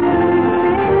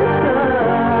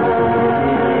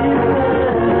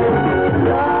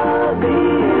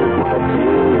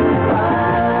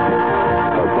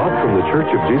 A thought from the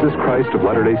Church of Jesus Christ of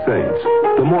Latter-day Saints,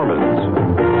 the Mormons.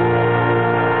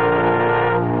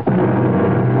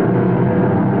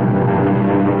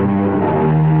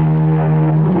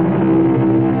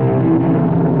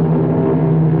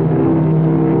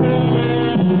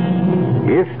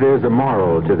 If there's a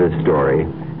moral to this story,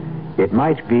 it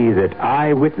might be that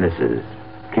eyewitnesses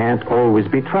can't always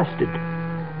be trusted,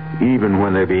 even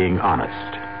when they're being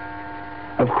honest.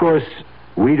 Of course,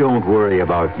 we don't worry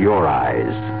about your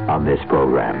eyes on this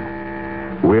program.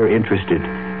 We're interested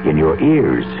in your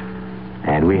ears,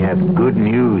 and we have good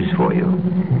news for you.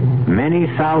 Many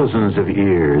thousands of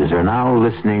ears are now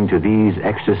listening to these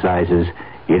exercises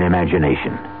in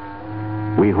imagination.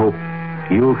 We hope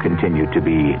you'll continue to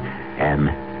be an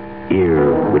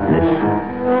ear witness.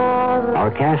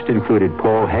 Our cast included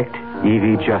Paul Hecht,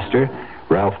 Evie Juster,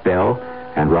 Ralph Bell,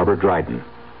 and Robert Dryden.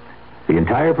 The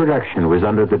entire production was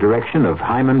under the direction of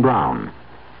Hyman Brown.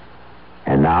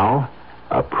 And now,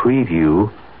 a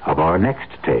preview of our next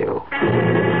tale.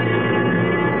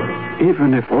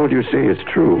 Even if all you say is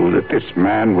true, that this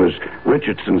man was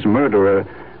Richardson's murderer,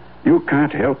 you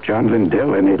can't help John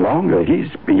Lindell any longer. He's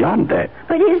beyond that.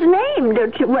 But his name,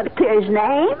 don't you want to clear his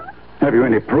name? Have you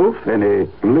any proof, any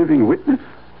living witness?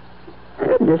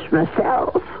 Just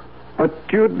myself. But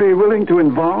you'd be willing to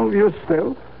involve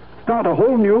yourself? Start a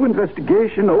whole new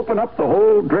investigation, open up the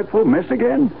whole dreadful mess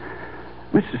again?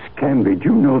 Mrs. Canby, do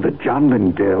you know that John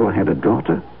Lindell had a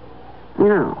daughter?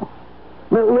 No.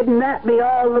 But wouldn't that be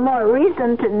all the more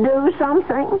reason to do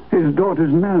something? His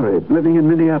daughter's married, living in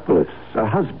Minneapolis, a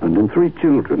husband and 3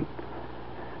 children.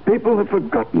 People have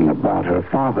forgotten about her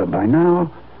father by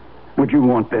now. Would you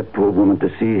want that poor woman to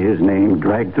see his name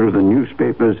dragged through the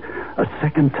newspapers a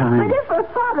second time? But if her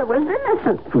father was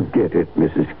innocent... Forget it,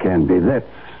 Mrs. Canby. That's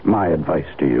my advice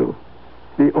to you.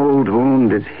 The old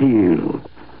wound is healed.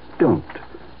 Don't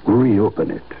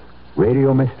reopen it.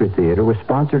 Radio Mystery Theater was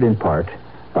sponsored in part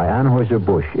by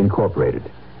Anheuser-Busch Incorporated,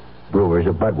 brewers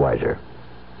of Budweiser.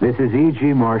 This is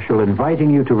E.G. Marshall inviting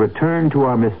you to return to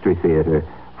our Mystery Theater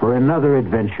for another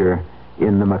adventure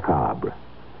in the macabre.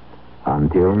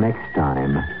 Until next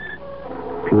time,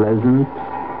 pleasant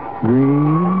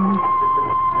dreams.